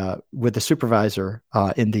with the supervisor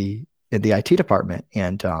in the IT department,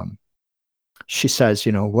 and she says,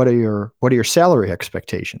 what are your salary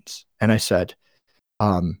expectations? And I said,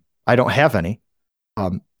 I don't have any.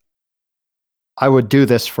 I would do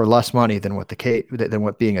this for less money than what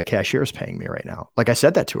being a cashier is paying me right now. Like I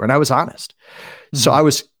said that to her, and I was honest. Mm-hmm. So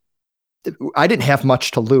I didn't have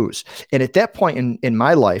much to lose. And at that point in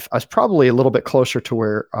my life, I was probably a little bit closer to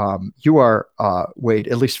where you are, Wade,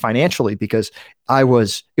 at least financially, because it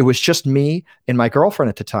was just me and my girlfriend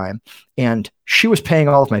at the time, and she was paying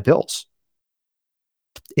all of my bills.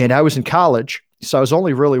 And I was in college, so I was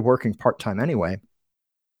only really working part-time anyway.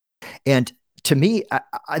 And to me,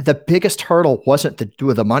 the biggest hurdle wasn't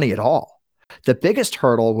the money at all. The biggest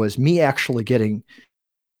hurdle was me actually getting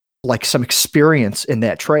like some experience in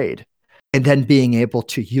that trade, and then being able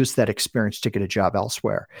to use that experience to get a job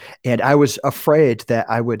elsewhere. And I was afraid that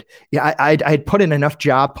I'd put in enough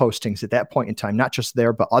job postings at that point in time, not just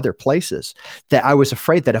there, but other places, that I was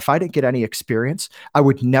afraid that if I didn't get any experience, I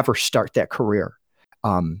would never start that career.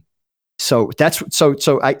 So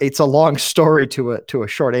it's a long story to a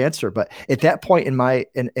short answer, but at that point in my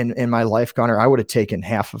life, Gunnar, I would have taken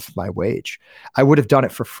half of my wage. I would have done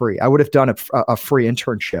it for free. I would have done a free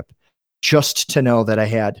internship just to know that I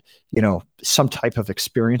had, some type of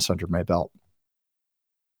experience under my belt.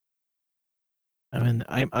 I mean,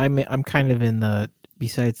 I'm kind of in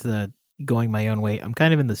besides the going my own way, I'm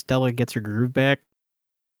kind of in the Stella gets her groove back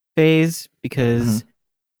phase, because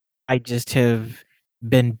I just have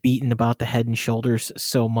been beaten about the head and shoulders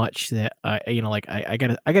so much that I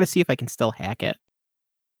gotta see if I can still hack it.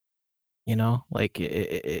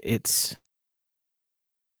 It's.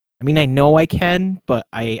 I mean, I know I can, but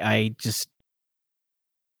I just,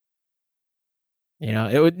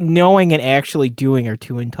 knowing and actually doing are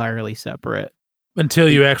two entirely separate. Until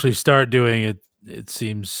you actually start doing it, it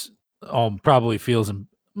seems probably feels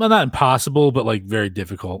not impossible, but like very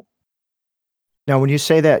difficult. Now, when you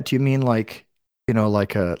say that, do you mean like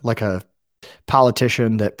a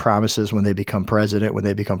politician that promises when they become president,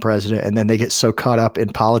 and then they get so caught up in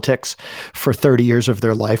politics for 30 years of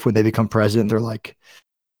their life. When they become president, they're like,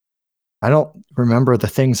 I don't remember the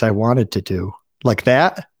things I wanted to do, like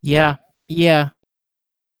that. Yeah.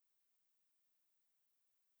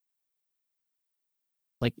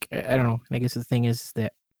 Like, I don't know. I guess the thing is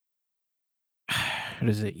that what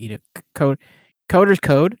is it? Coder's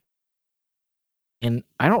code, and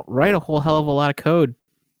I don't write a whole hell of a lot of code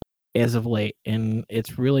as of late, and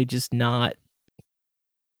it's really just not.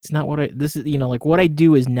 It's not what like what I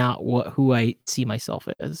do is not who I see myself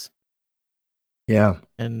as. Yeah,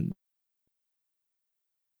 and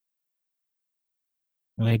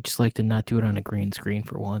I just like to not do it on a green screen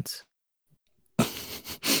for once.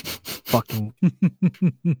 Fucking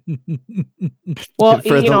well,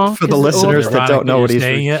 for the listeners that don't know what he's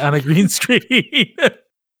saying it on a green screen.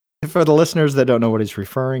 For the listeners that don't know what he's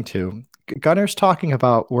referring to, Gunner's talking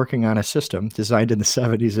about working on a system designed in the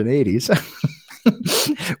 70s and 80s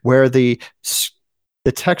where the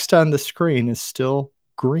text on the screen is still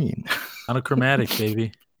green. Monochromatic,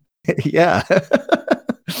 baby. Yeah.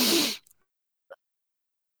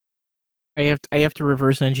 I have to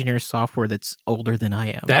reverse engineer software that's older than I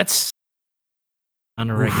am. That's on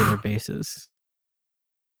a regular basis.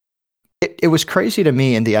 It was crazy to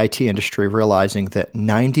me in the IT industry realizing that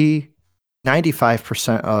 95%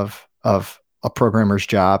 of a programmer's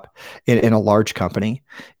job in a large company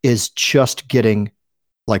is just getting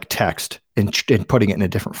like text and putting it in a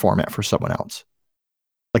different format for someone else.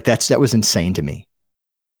 Like that was insane to me.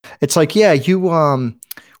 It's like, yeah,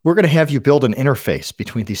 we're going to have you build an interface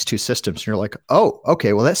between these two systems. And you're like, oh,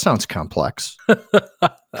 okay, well, that sounds complex.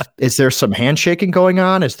 Is there some handshaking going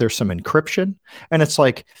on? Is there some encryption? And it's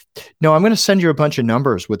like, no, I'm going to send you a bunch of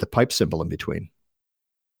numbers with the pipe symbol in between.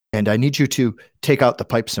 And I need you to take out the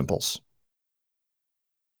pipe symbols.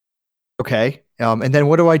 Okay. And then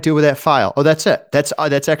what do I do with that file? Oh, that's it.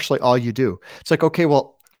 That's actually all you do. It's like, okay,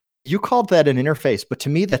 well, you called that an interface, but to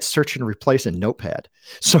me, that's search and replace in Notepad.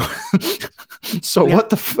 So, yeah.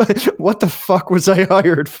 What the fuck was I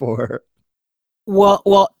hired for?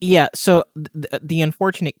 Well, yeah. So the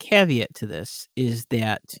unfortunate caveat to this is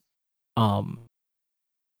that,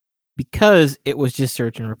 because it was just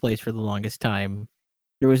search and replace for the longest time,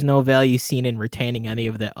 there was no value seen in retaining any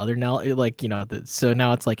of that other knowledge. Like, so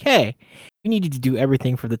now it's like, hey, we need you to do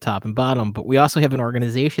everything for the top and bottom, but we also have an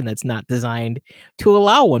organization that's not designed to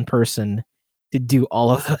allow one person to do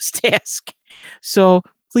all of those tasks. So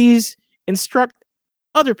please instruct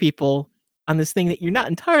other people on this thing that you're not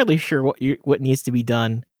entirely sure what needs to be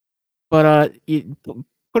done, but you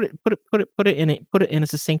put it in a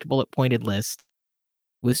succinct bullet pointed list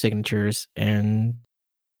with signatures, and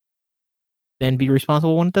then be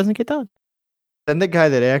responsible when it doesn't get done. Then the guy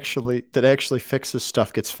that actually fixes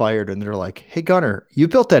stuff gets fired, and they're like, "Hey, Gunner, you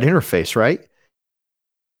built that interface, right?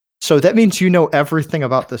 So that means you know everything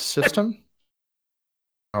about this system?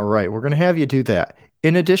 All right, we're going to have you do that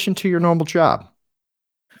in addition to your normal job."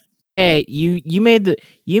 Hey, you made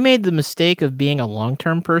the mistake of being a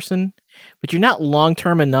long-term person, but you're not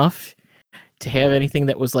long-term enough to have anything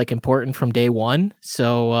that was like important from day one.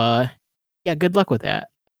 So yeah, good luck with that.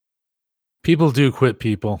 People do quit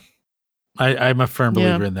people. I'm a firm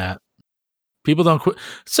believer in that. People don't quit.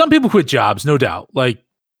 Some people quit jobs, no doubt. Like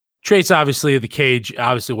Trace, obviously, the Cage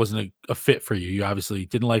obviously wasn't a fit for you. You obviously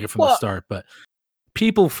didn't like it from the start, but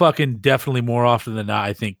people fucking definitely more often than not,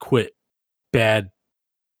 I think, quit bad.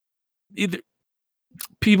 Either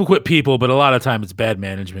people quit people, but a lot of time it's bad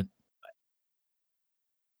management.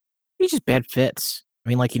 It's just bad fits. I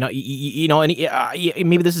mean, like, and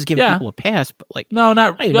maybe this is giving people a pass, but like, no,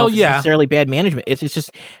 not necessarily bad management. It's just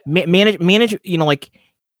manage. Like,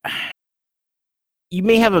 you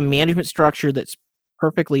may have a management structure that's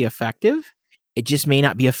perfectly effective. It just may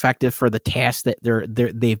not be effective for the tasks that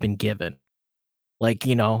they've been given. Like,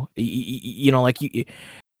 like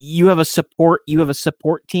you have a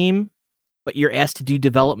support team, but you're asked to do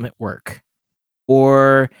development work,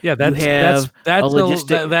 or that's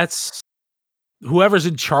whoever's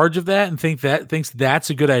in charge of that and thinks that's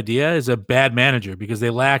a good idea is a bad manager, because they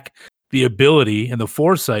lack the ability and the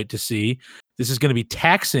foresight to see this is going to be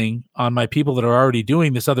taxing on my people that are already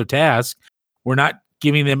doing this other task. We're not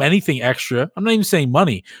giving them anything extra. I'm not even saying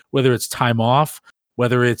money, whether it's time off,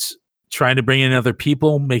 whether it's trying to bring in other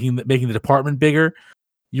people, making the department bigger.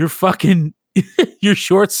 You're you're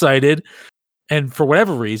short-sighted. And for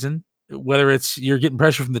whatever reason, whether it's you're getting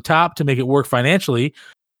pressure from the top to make it work financially,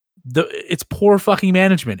 it's poor fucking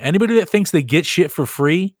management. Anybody that thinks they get shit for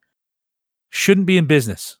free shouldn't be in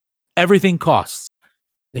business. Everything costs.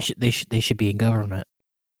 They should be in government.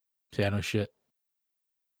 Yeah, no shit.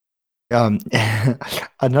 Um,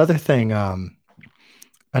 another thing,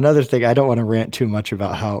 another thing. I don't want to rant too much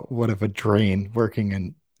about how what of a drain working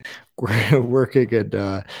in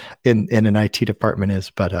an IT department is,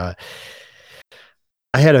 but I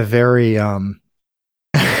had a very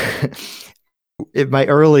in my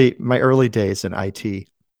early days in IT.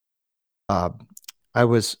 Uh, I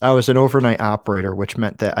was an overnight operator, which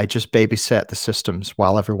meant that I just babysat the systems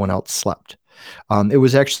while everyone else slept. It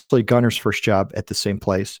was actually Gunner's first job at the same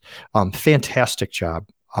place. Fantastic job.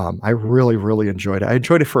 I really, really enjoyed it. I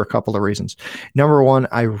enjoyed it for a couple of reasons. Number one,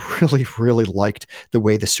 I really, really liked the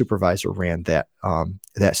way the supervisor ran that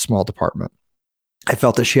small department. I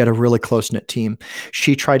felt that she had a really close knit team.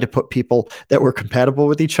 She tried to put people that were compatible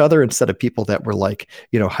with each other instead of people that were like,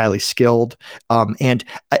 highly skilled. And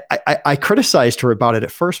I criticized her about it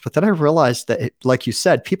at first, but then I realized that, like you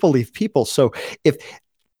said, people leave people. So if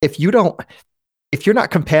if you don't if you're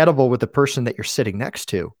not compatible with the person that you're sitting next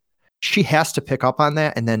to, she has to pick up on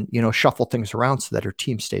that and then, shuffle things around so that her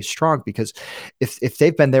team stays strong. Because if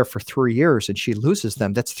they've been there for 3 years and she loses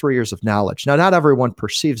them, that's 3 years of knowledge. Now, not everyone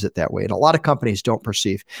perceives it that way. And a lot of companies don't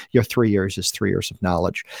perceive your 3 years as 3 years of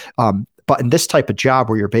knowledge. But in this type of job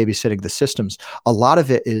where you're babysitting the systems, a lot of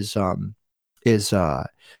it is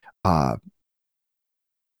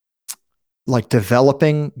like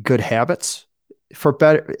developing good habits for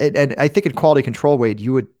better. And I think in quality control, Wade,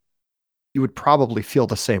 you would probably feel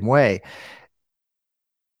the same way.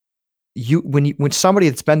 When somebody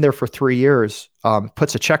that's been there for 3 years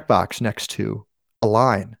puts a checkbox next to a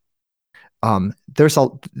line, there's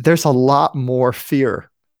a lot more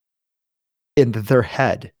fear in their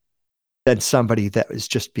head than somebody that is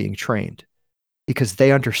just being trained, because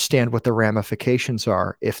they understand what the ramifications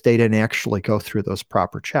are if they didn't actually go through those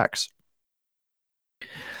proper checks.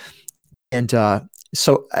 And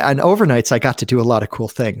so on overnights, I got to do a lot of cool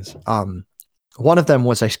things. One of them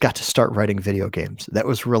was I got to start writing video games. That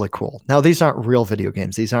was really cool. Now, these aren't real video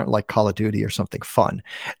games. These aren't like Call of Duty or something fun.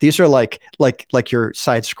 These are like your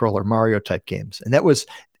side scroller Mario type games. And that was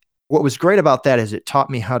what was great about that is it taught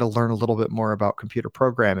me how to learn a little bit more about computer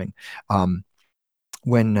programming.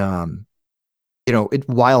 When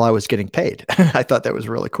while I was getting paid. I thought that was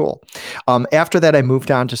really cool. After that, I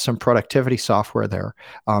moved on to some productivity software there,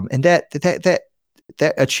 and that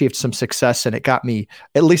achieved some success, and it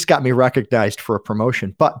at least got me recognized for a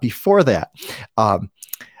promotion. But before that,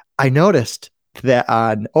 I noticed that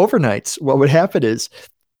on overnights, what would happen is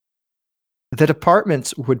the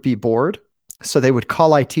departments would be bored, so they would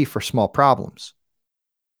call IT for small problems.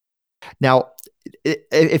 Now,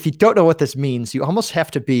 if you don't know what this means, you almost have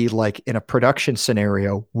to be like in a production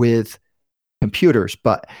scenario with computers,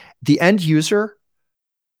 but the end user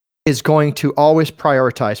is going to always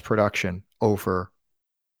prioritize production over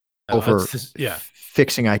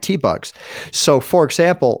fixing IT bugs. So, for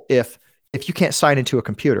example, if you can't sign into a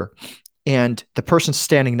computer and the person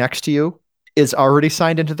standing next to you is already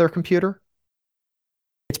signed into their computer,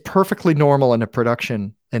 it's perfectly normal in a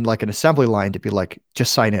production and like an assembly line to be like,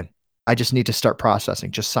 just sign in. I just need to start processing.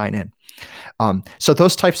 Just sign in. So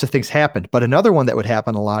those types of things happened. But another one that would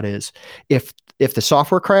happen a lot is if the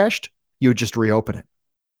software crashed, you would just reopen it,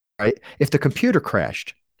 right? If the computer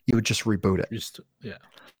crashed, you would just reboot it.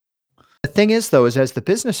 The thing is, though, is as the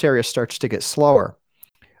business area starts to get slower,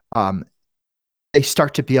 they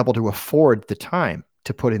start to be able to afford the time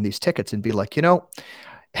to put in these tickets and be like,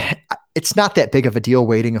 it's not that big of a deal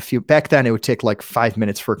waiting back then it would take like 5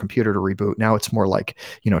 minutes for a computer to reboot. Now it's more like,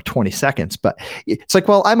 20 seconds, but it's like,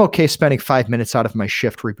 well, I'm okay spending 5 minutes out of my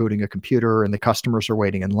shift rebooting a computer and the customers are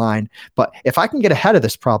waiting in line. But if I can get ahead of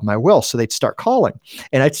this problem, I will. So they'd start calling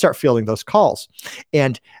and I'd start fielding those calls.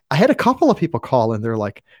 And I had a couple of people call and they're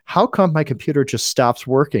like, how come my computer just stops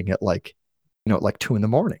working at like 2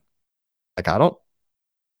 a.m? Like, I don't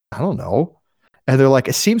know. And they're like,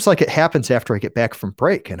 it seems like it happens after I get back from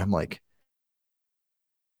break. And I'm like,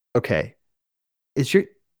 okay, is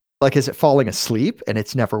it falling asleep and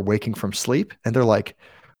it's never waking from sleep? And they're like,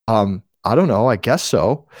 I don't know, I guess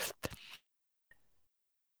so.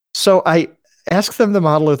 So I ask them the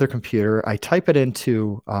model of their computer. I type it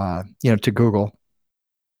into, to Google.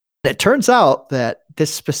 And it turns out that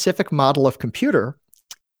this specific model of computer,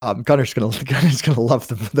 Gunner's gonna love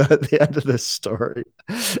the end of this story.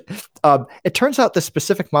 It turns out the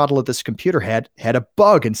specific model of this computer had a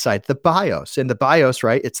bug inside the BIOS. In the BIOS,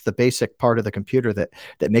 right, it's the basic part of the computer that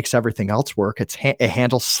makes everything else work. It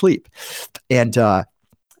handles sleep, and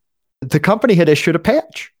the company had issued a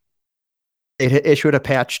patch. It had issued a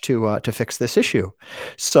patch to fix this issue.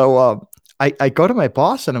 So I go to my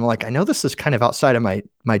boss and I'm like, I know this is kind of outside of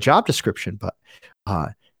my job description, but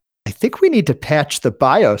I think we need to patch the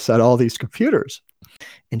BIOS on all these computers.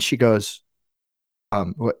 And she goes,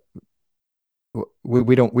 what?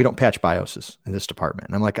 We don't patch BIOSes in this department.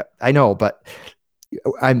 And I'm like, I know, but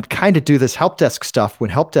I'm kind of do this help desk stuff when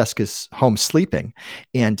help desk is home sleeping.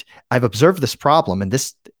 And I've observed this problem, and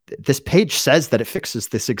this page says that it fixes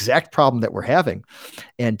this exact problem that we're having,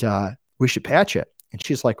 and we should patch it. And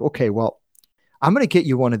she's like, okay, well, I'm going to get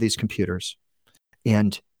you one of these computers,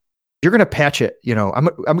 and you're going to patch it. You know,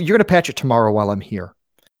 you're going to patch it tomorrow while I'm here.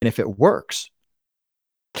 And if it works,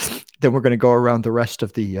 then we're going to go around the rest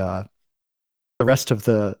of the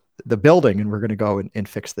building, and we're going to go and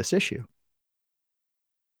fix this issue.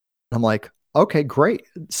 I'm like, okay, great.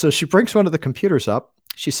 So she brings one of the computers up.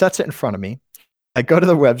 She sets it in front of me. I go to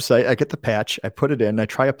the website. I get the patch. I put it in. I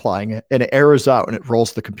try applying it, and it errors out, and it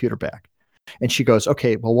rolls the computer back. And she goes,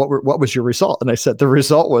 okay, well, what was your result? And I said, the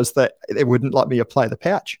result was that it wouldn't let me apply the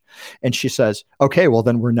patch. And she says, okay, well,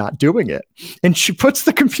 then we're not doing it. And she puts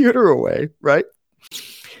the computer away, right?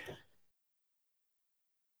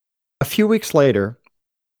 A few weeks later,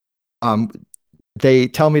 they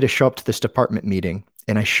tell me to show up to this department meeting,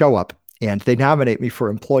 and I show up, and they nominate me for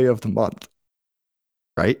Employee of the Month,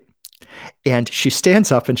 right? And she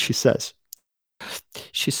stands up and she says,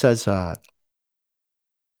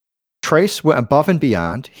 Trace went above and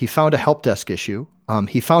beyond. He found a help desk issue.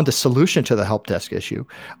 He found a solution to the help desk issue.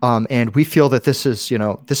 And we feel that this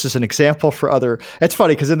is an example for other. It's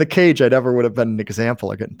funny because in the cage, I never would have been an example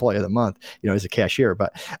like an Employee of the Month, as a cashier.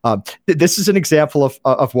 But this is an example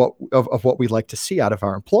of what we like to see out of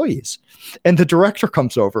our employees. And the director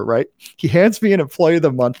comes over, right? He hands me an Employee of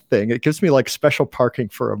the Month thing. It gives me like special parking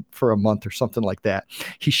for a month or something like that.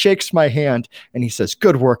 He shakes my hand and he says,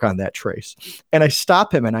 "Good work on that, Trace." And I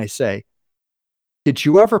stop him and I say, "Did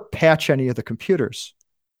you ever patch any of the computers?"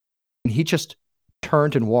 And he just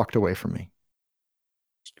turned and walked away from me.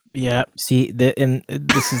 Yeah. See, this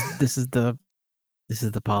is the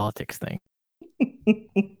politics thing.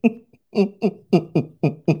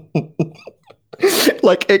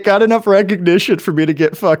 Like, it got enough recognition for me to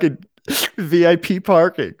get fucking VIP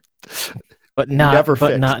parking, but not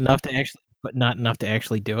enough to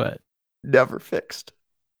actually do it. Never fixed.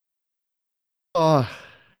 Oh,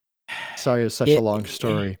 sorry, it's such a long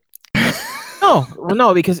story.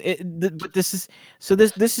 No, because but this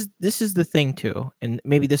is the thing too, and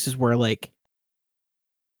maybe this is where, like,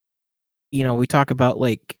 we talk about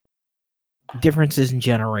like differences in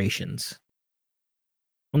generations.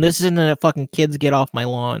 And this isn't a fucking kids get off my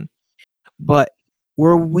lawn, but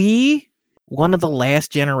were we one of the last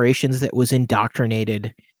generations that was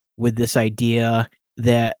indoctrinated with this idea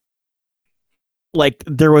that, like,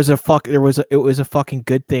 it was a fucking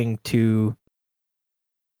good thing to,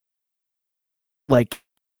 like,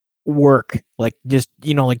 work, like, just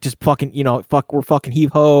fucking, we're fucking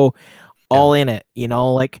heave ho, all in it,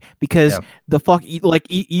 like, because the fuck, like,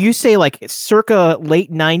 you say, like, circa late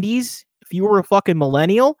 90s, if you were a fucking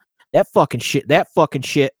millennial, that fucking shit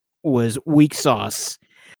was weak sauce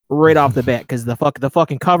right off the bat, because the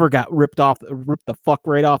fucking cover got ripped the fuck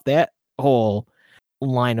right off that whole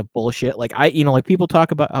line of bullshit. Like, like, people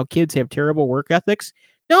talk about how kids have terrible work ethics.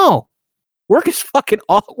 No, work is fucking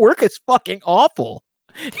awful.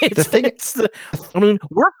 I mean,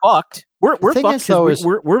 we're fucked. We're fucked because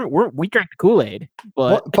we drank the Kool-Aid.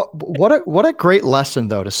 But what a great lesson,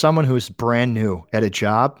 though, to someone who's brand new at a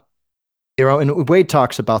job. And Wade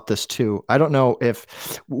talks about this too. I don't know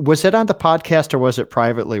was it on the podcast or was it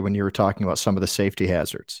privately when you were talking about some of the safety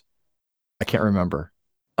hazards? I can't remember.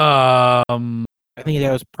 I think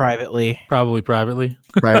that was privately. Probably privately.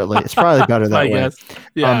 Privately. It's probably better that way. Guess.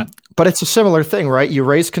 Yeah. But it's a similar thing, right? You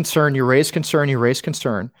raise concern,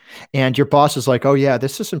 and your boss is like, "Oh yeah,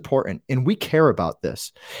 this is important, and we care about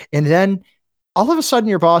this." And then all of a sudden,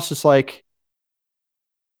 your boss is like,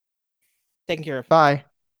 "Taking care of." Bye.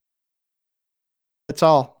 That's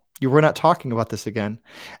all. We're not talking about this again.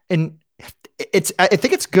 And I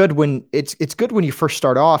think it's good when it's good when you first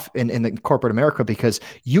start off in the corporate America, because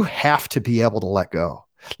you have to be able to let go.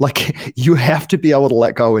 Like, you have to be able to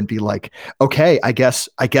let go and be like, okay, I guess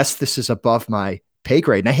this is above my pay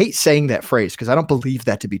grade. And I hate saying that phrase because I don't believe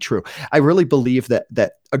that to be true. I really believe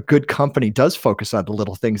that a good company does focus on the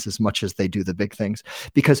little things as much as they do the big things,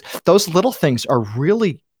 because those little things are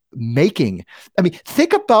really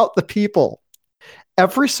think about the people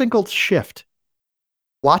every single shift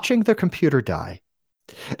watching their computer die.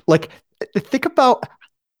 Like, think about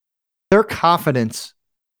their confidence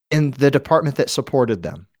in the department that supported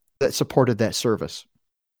them, that supported that service,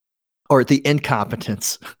 or the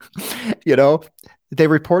incompetence. They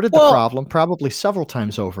reported the problem probably several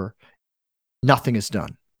times over. Nothing is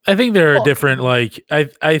done. I think there are different, like,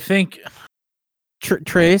 I think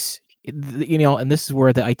Trace, and this is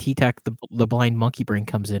where the IT tech, the blind monkey brain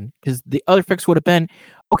comes in, because the other fix would have been,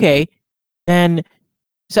 okay, then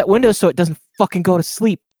set Windows so it doesn't fucking go to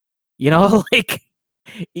sleep. Like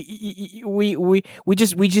we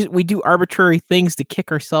do arbitrary things to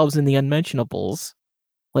kick ourselves in the unmentionables.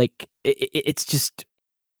 Like it's just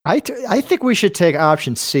I think we should take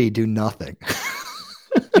option C, do nothing.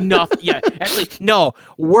 enough. Yeah, actually, no,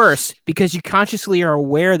 worse, because you consciously are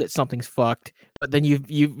aware that something's fucked, but then you've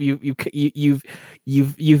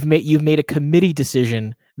made a committee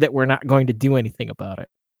decision that we're not going to do anything about it.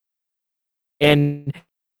 And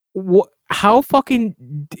how fucking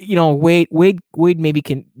Wade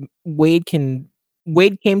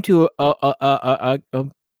came to a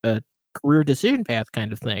career decision path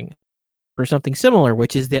kind of thing for something similar,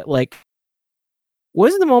 which is that, like,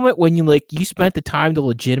 was the moment when you spent the time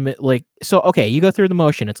to okay, you go through the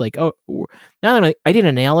motion. It's like, oh, now that I did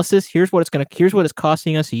analysis, here's what it's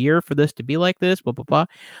costing us a year for this to be like this, blah blah blah.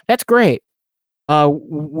 That's great.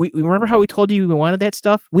 We remember how we told you we wanted that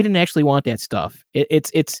stuff. We didn't actually want that stuff.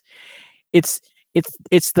 It's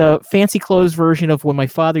the fancy clothes version of when my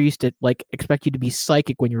father used to expect you to be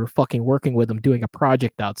psychic when you were fucking working with him doing a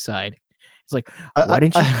project outside. It's like, why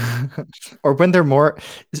didn't you? Or when they're more.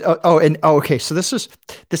 Okay. So this is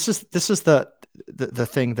the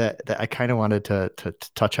thing that I kind of wanted to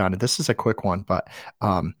touch on. And this is a quick one, but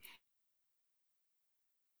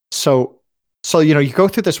so you go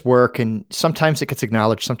through this work, and sometimes it gets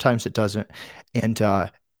acknowledged, sometimes it doesn't. And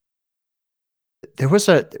there was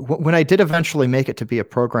when I did eventually make it to be a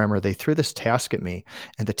programmer, they threw this task at me,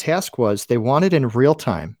 and the task was they wanted in real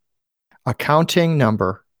time a counting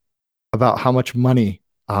number about how much money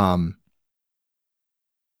had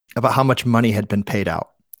been paid out,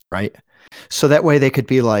 right? So that way they could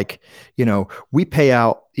be like, we pay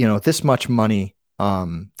out, this much money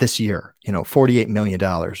this year, $48 million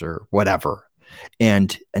or whatever.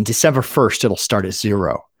 And December 1st, it'll start at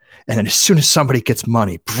 0. And then as soon as somebody gets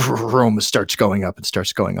money, boom, it starts going up.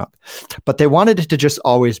 But they wanted it to just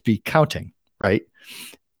always be counting, right?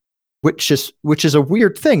 Which is a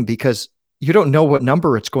weird thing, because you don't know what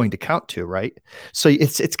number it's going to count to, right? So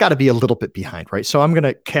it's got to be a little bit behind, right? So I'm going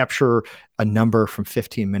to capture a number from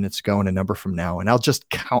 15 minutes ago and a number from now, and I'll just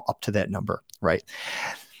count up to that number, right?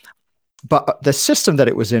 But the system that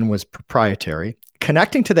it was in was proprietary.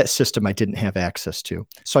 Connecting to that system, I didn't have access to.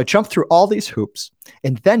 So I jumped through all these hoops,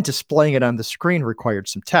 and then displaying it on the screen required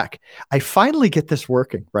some tech. I finally get this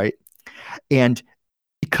working, right? And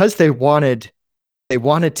because they wanted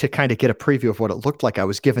to kind of get a preview of what it looked like, I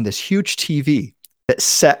was given this huge TV that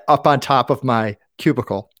set up on top of my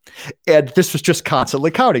cubicle. And this was just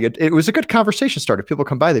constantly counting. It was a good conversation starter. People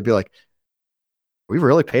come by, they'd be like, we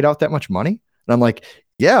really paid out that much money? And I'm like,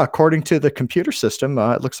 yeah, according to the computer system,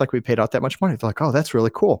 it looks like we paid out that much money. They're like, oh, that's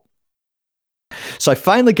really cool. So I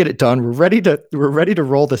finally get it done. We're ready to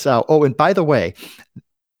roll this out. Oh, and by the way,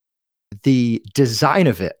 the design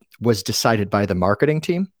of it was decided by the marketing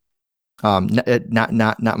team. Not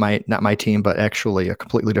my team, but actually a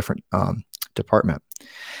completely different department.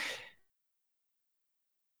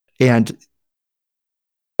 And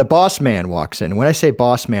the boss man walks in. When I say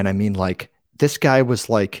boss man, I mean this guy was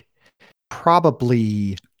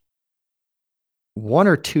probably 1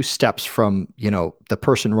 or 2 steps from, the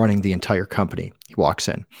person running the entire company. He walks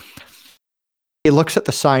in. He looks at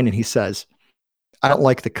the sign and he says, I don't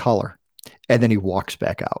like the color. And then he walks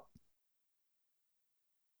back out.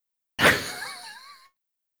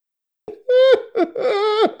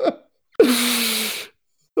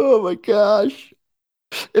 Oh my gosh.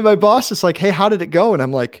 And my boss is like, hey, how did it go? And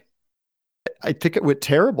I'm like, I think it went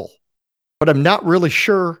terrible, but I'm not really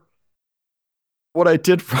sure what I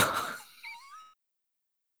did wrong.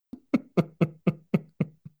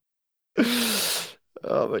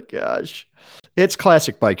 Oh my gosh. It's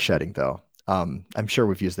classic bike shedding, though. I'm sure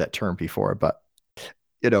we've used that term before, but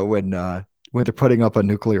when they're putting up a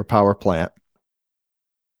nuclear power plant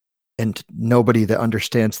and nobody that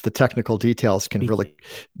understands the technical details can really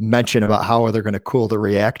mention about how they're going to cool the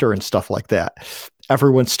reactor and stuff like that.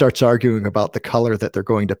 Everyone starts arguing about the color that they're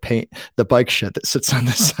going to paint the bike shed that sits on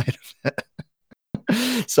the side of it.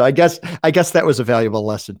 So I guess that was a valuable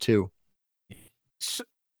lesson too. So,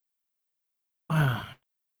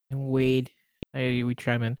 Wade, we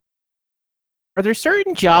chime in. Are there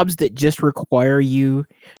certain jobs that just require you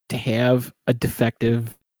to have a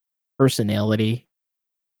defective personality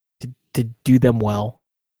to do them well?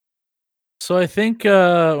 So I think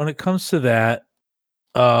when it comes to that,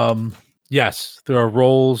 yes, there are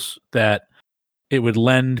roles that it would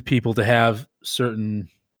lend people to have certain.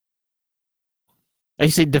 I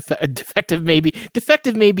say defective, maybe.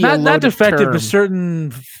 Defective, maybe Not defective, term. but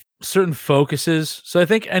certain certain focuses. So I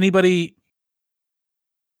think anybody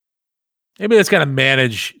that's got to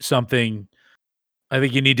manage something, I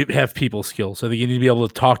think you need to have people skills. I think you need to be able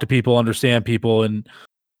to talk to people, understand people, and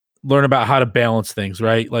learn about how to balance things,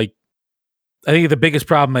 right? Like, I think the biggest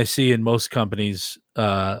problem I see in most companies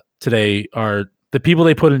today are the people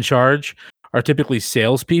they put in charge are typically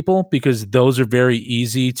salespeople, because those are very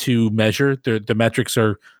easy to measure. The metrics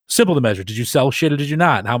are simple to measure. Did you sell shit or did you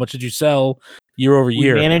not? How much did you sell year over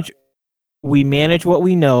year? We manage what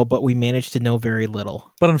we know, but we manage to know very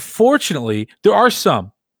little. But unfortunately, there are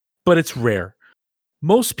some, but it's rare.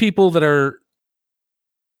 Most people that are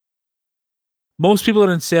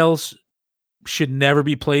in sales should never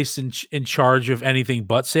be placed in charge of anything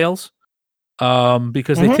but sales,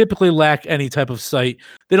 because they typically lack any type of sight.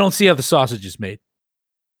 They don't see how the sausage is made.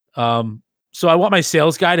 So I want my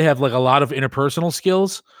sales guy to have like a lot of interpersonal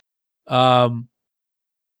skills,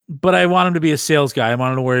 but I want him to be a sales guy. I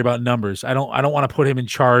want him to worry about numbers. I don't want to put him in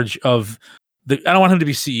charge of I don't want him to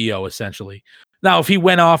be CEO, essentially. Now, if he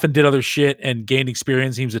went off and did other shit and gained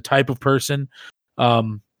experience, he was a type of person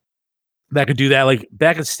that could do that. Like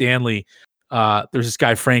back at Stanley, there's this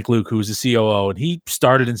guy, Frank Luke, who was the COO, and he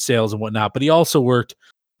started in sales and whatnot, but he also worked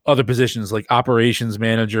other positions like operations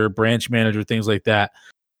manager, branch manager, things like that.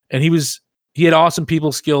 And he had awesome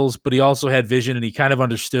people skills, but he also had vision, and he kind of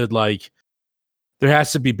understood like there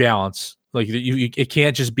has to be balance. Like it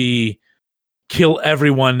can't just be kill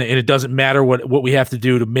everyone, and it doesn't matter what we have to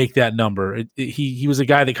do to make that number. He was a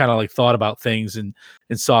guy that kind of like thought about things and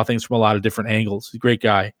saw things from a lot of different angles. He's a great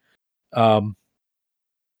guy.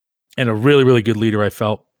 And a really, really good leader, I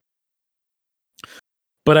felt.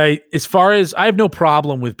 But as far as I have no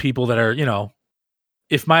problem with people that are,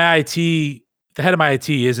 if the head of my IT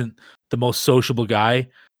isn't the most sociable guy,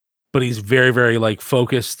 but he's very, very like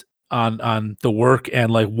focused on the work and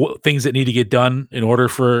like things that need to get done in order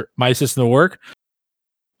for my system to work,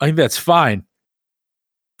 I think that's fine.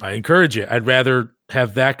 I encourage it. I'd rather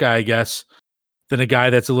have that guy, I guess, than a guy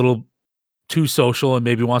that's a little too social and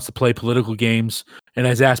maybe wants to play political games and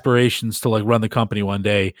has aspirations to like run the company one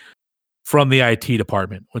day from the IT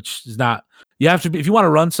department, which is not, you have to be, if you want to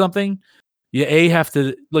run something, you have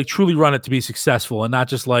to like truly run it to be successful and not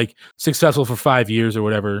just like successful for 5 years or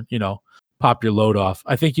whatever, pop your load off.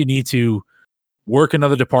 I think you need to work in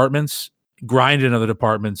other departments, grind in other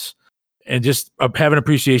departments, and just have an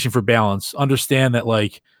appreciation for balance. Understand that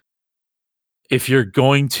like, if you're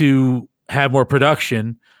going to have more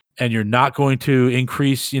production and you're not going to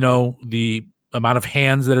increase, the amount of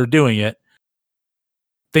hands that are doing it,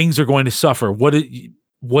 things are going to suffer. What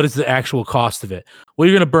is the actual cost of it? Well,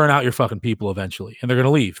 you're going to burn out your fucking people eventually, and they're going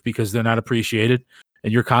to leave because they're not appreciated,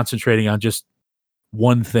 and you're concentrating on just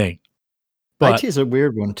one thing. But IT is a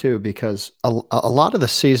weird one too, because a lot of the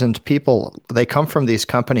seasoned people, they come from these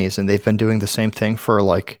companies and they've been doing the same thing for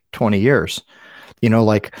like 20 years.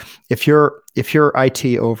 Like if you're IT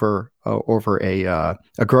over a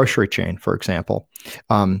grocery chain, for example,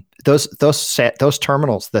 those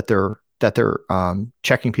terminals that they're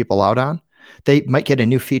checking people out on, they might get a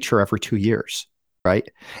new feature every 2 years, right?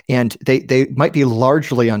 And they might be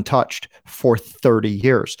largely untouched for 30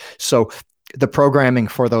 years. So the programming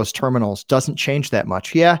for those terminals doesn't change that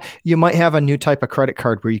much. Yeah, you might have a new type of credit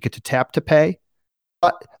card where you get to tap to pay,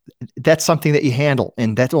 but that's something that you handle,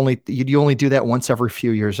 and you only do that once every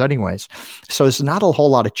few years anyways. So there's not a whole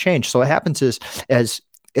lot of change. So what happens is as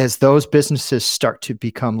those businesses start to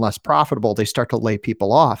become less profitable, they start to lay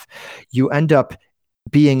people off. You end up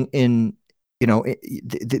being in,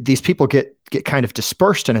 these people get kind of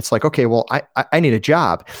dispersed, and it's like, okay, well, I need a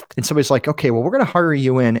job. And somebody's like, okay, well, we're going to hire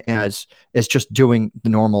you in as just doing the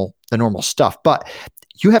normal stuff, but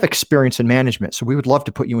you have experience in management. So we would love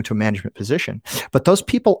to put you into a management position, but those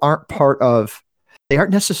people aren't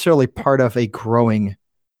necessarily part of a growing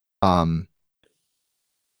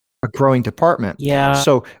department. Yeah.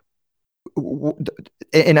 So,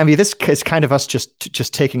 and I mean, this is kind of us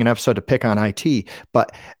just taking an episode to pick on IT,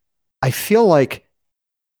 but I feel like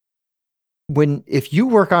if you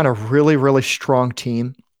work on a really, really strong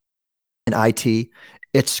team in IT,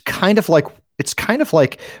 it's kind of like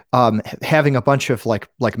having a bunch of like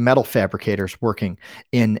metal fabricators working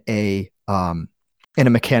in a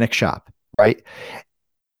mechanic shop, right?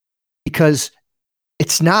 Because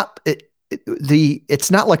it's not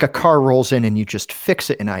like a car rolls in and you just fix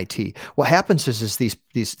it in IT. What happens is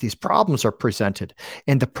these problems are presented,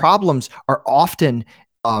 and the problems are often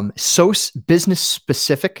so business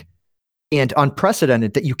specific and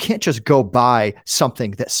unprecedented that you can't just go buy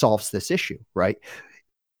something that solves this issue, right?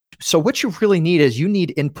 So what you really need is you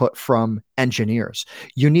need input from engineers.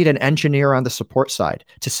 You need an engineer on the support side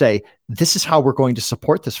to say, this is how we're going to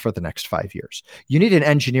support this for the next 5 years. You need an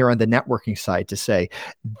engineer on the networking side to say,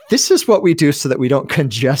 this is what we do so that we don't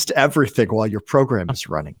congest everything while your program is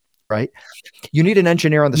running, right? You need an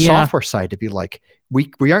engineer on the software side to be like,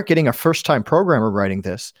 we aren't getting a first-time programmer writing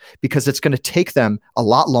this because it's going to take them a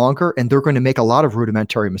lot longer and they're going to make a lot of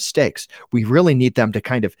rudimentary mistakes. We really need them to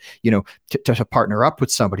kind of, to partner up with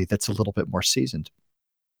somebody that's a little bit more seasoned.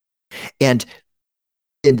 And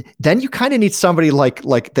then you kind of need somebody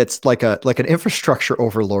like that's like an infrastructure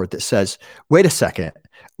overlord that says, wait a second,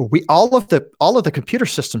 all of the computer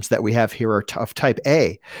systems that we have here are of type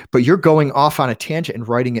A, but you're going off on a tangent and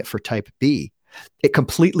writing it for type B. It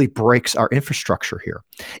completely breaks our infrastructure here.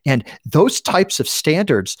 And those types of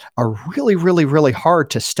standards are really, really, really hard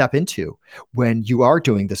to step into when you are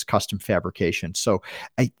doing this custom fabrication. So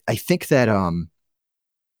I think that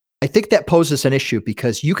poses an issue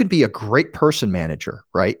because you can be a great person manager,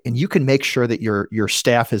 right? And you can make sure that your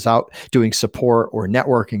staff is out doing support or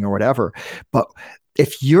networking or whatever. But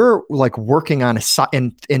if you're like working on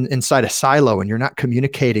inside a silo and you're not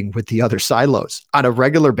communicating with the other silos on a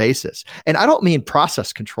regular basis, and I don't mean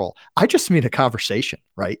process control, I just mean a conversation,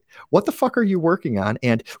 right? What the fuck are you working on?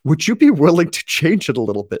 And would you be willing to change it a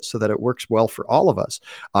little bit so that it works well for all of us?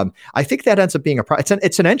 I think that ends up being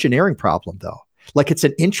it's an engineering problem though. Like it's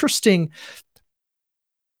an interesting,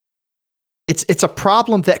 it's a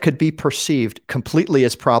problem that could be perceived completely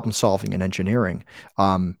as problem solving in engineering.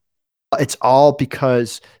 It's all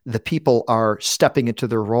because the people are stepping into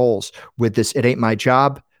their roles with this "it ain't my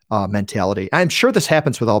job" mentality. I'm sure this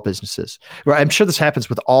happens with all businesses. I'm sure this happens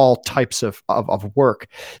with all types of work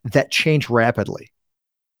that change rapidly,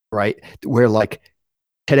 right? Where like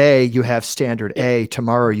today you have standard A,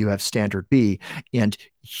 tomorrow you have standard B, and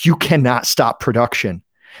you cannot stop production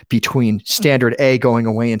between standard A going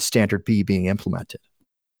away and standard B being implemented.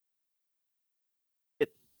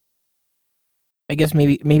 I guess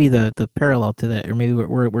maybe the parallel to that, or maybe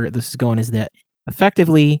where this is going, is that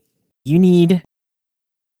effectively you need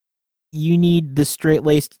the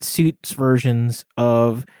straight-laced suits versions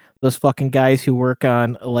of those fucking guys who work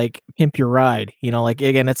on like Pimp Your Ride. Like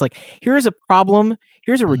again, it's like here's a problem,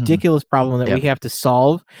 here's a ridiculous problem that we have to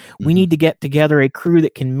solve. We need to get together a crew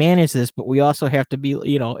that can manage this, but we also have to be,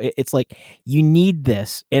 it's like you need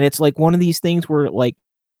this, and it's like one of these things where like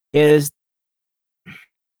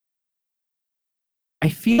I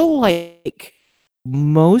feel like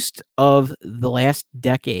most of the last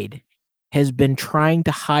decade has been trying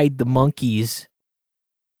to hide the monkeys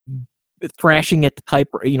thrashing at the type,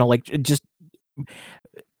 like just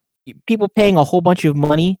people paying a whole bunch of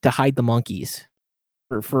money to hide the monkeys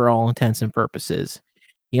for all intents and purposes.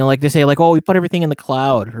 Like they say like, oh, we put everything in the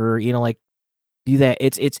cloud, or, like do that.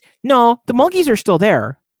 It's no, the monkeys are still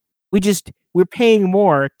there. We're paying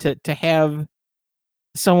more to have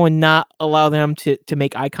someone not allow them to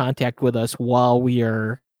make eye contact with us while we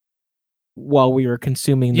are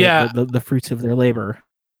consuming the fruits of their labor.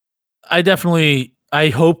 I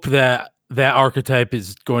hope that archetype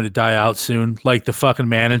is going to die out soon. Like the fucking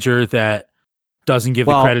manager that doesn't give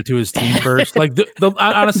the credit to his team first. Like the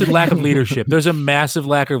honestly lack of leadership. There's a massive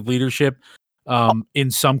lack of leadership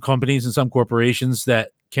in some companies and some corporations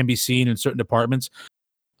that can be seen in certain departments.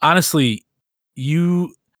 Honestly,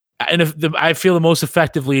 I feel the most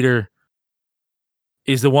effective leader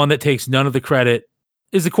is the one that takes none of the credit,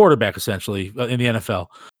 is the quarterback essentially in the NFL.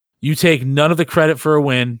 You take none of the credit for a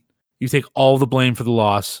win, you take all the blame for the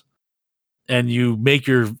loss, and you make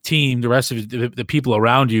your team, the rest of the people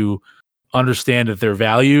around you, understand that they're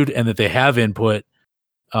valued and that they have input,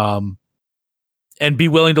 and be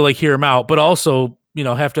willing to like hear them out, but also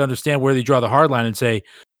have to understand where they draw the hard line and say,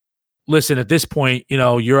 listen, at this point,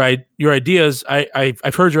 your ideas,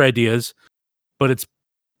 I've heard your ideas, but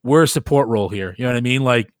we're a support role here. You know what I mean?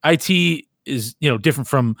 Like IT is, different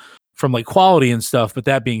from like quality and stuff. But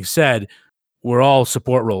that being said, we're all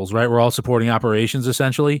support roles, right? We're all supporting operations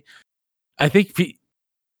essentially. I think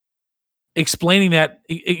explaining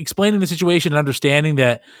the situation and understanding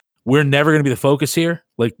that we're never going to be the focus here,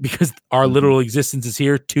 like because our literal existence is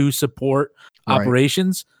here to support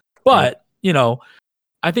operations. But,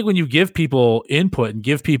 I think when you give people input and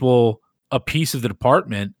give people a piece of the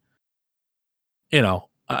department,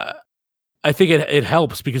 I think it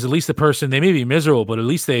helps because at least the person, they may be miserable, but at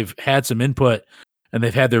least they've had some input and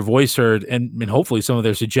they've had their voice heard and hopefully some of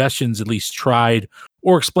their suggestions at least tried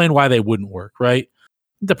or explain why they wouldn't work, right?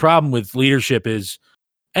 The problem with leadership is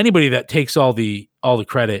anybody that takes all the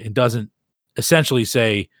credit and doesn't essentially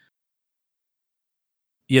say,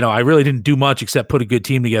 I really didn't do much except put a good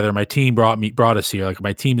team together. My team brought us here. Like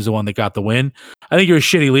my team is the one that got the win. I think you're a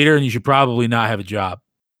shitty leader and you should probably not have a job.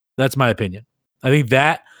 That's my opinion. I think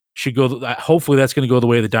that should go. Hopefully that's going to go the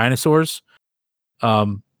way of the dinosaurs.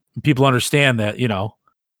 People understand that,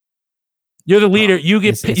 you're the leader. You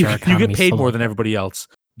get paid more than everybody else.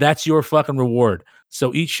 That's your fucking reward.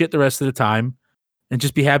 So eat shit the rest of the time and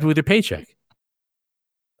just be happy with your paycheck.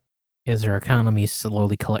 Is our economy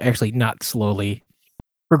actually not slowly,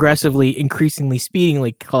 progressively, increasingly,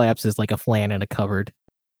 speedingly collapses like a flan in a cupboard.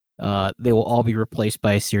 They will all be replaced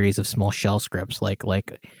by a series of small shell scripts like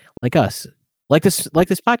us, like this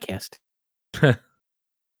podcast.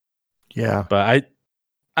 Yeah, but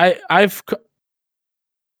I've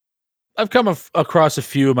come across a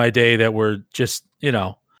few in my day that were just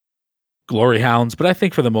glory hounds, but I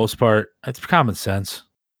think for the most part it's common sense.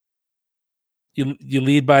 You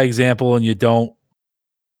lead by example, and you don't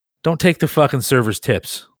take the fucking servers'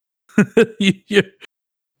 tips. you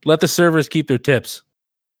let the servers keep their tips.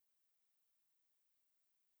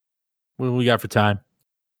 What do we got for time?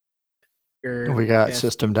 We got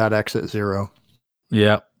system.exit 0.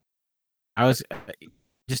 Yeah. I was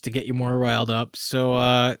just to get you more riled up.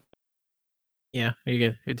 So yeah,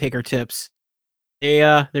 you take our tips.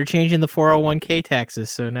 They're changing the 401k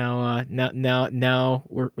taxes, so now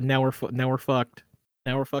we're fucked.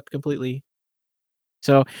 Now we're fucked completely.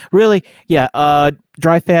 So really, yeah.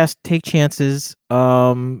 Drive fast, take chances.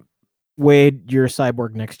 Wade, you're a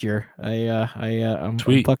cyborg next year. I'm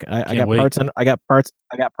Sweet. I got parts on. I got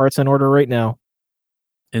parts in order right now.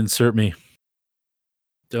 Insert me.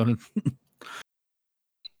 Don't.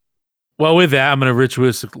 Well, with that, I'm going to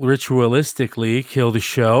ritualistically kill the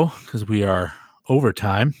show because we are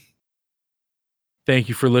overtime. Thank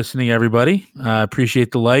you for listening, everybody. I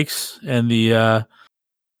appreciate the likes and the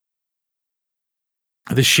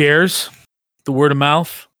shares, the word of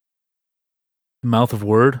mouth, mouth of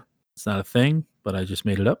word. It's not a thing, but I just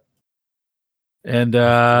made it up. And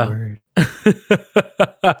I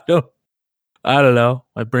don't know.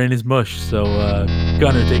 My brain is mush. So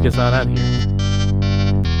Gunner, take us on out of here.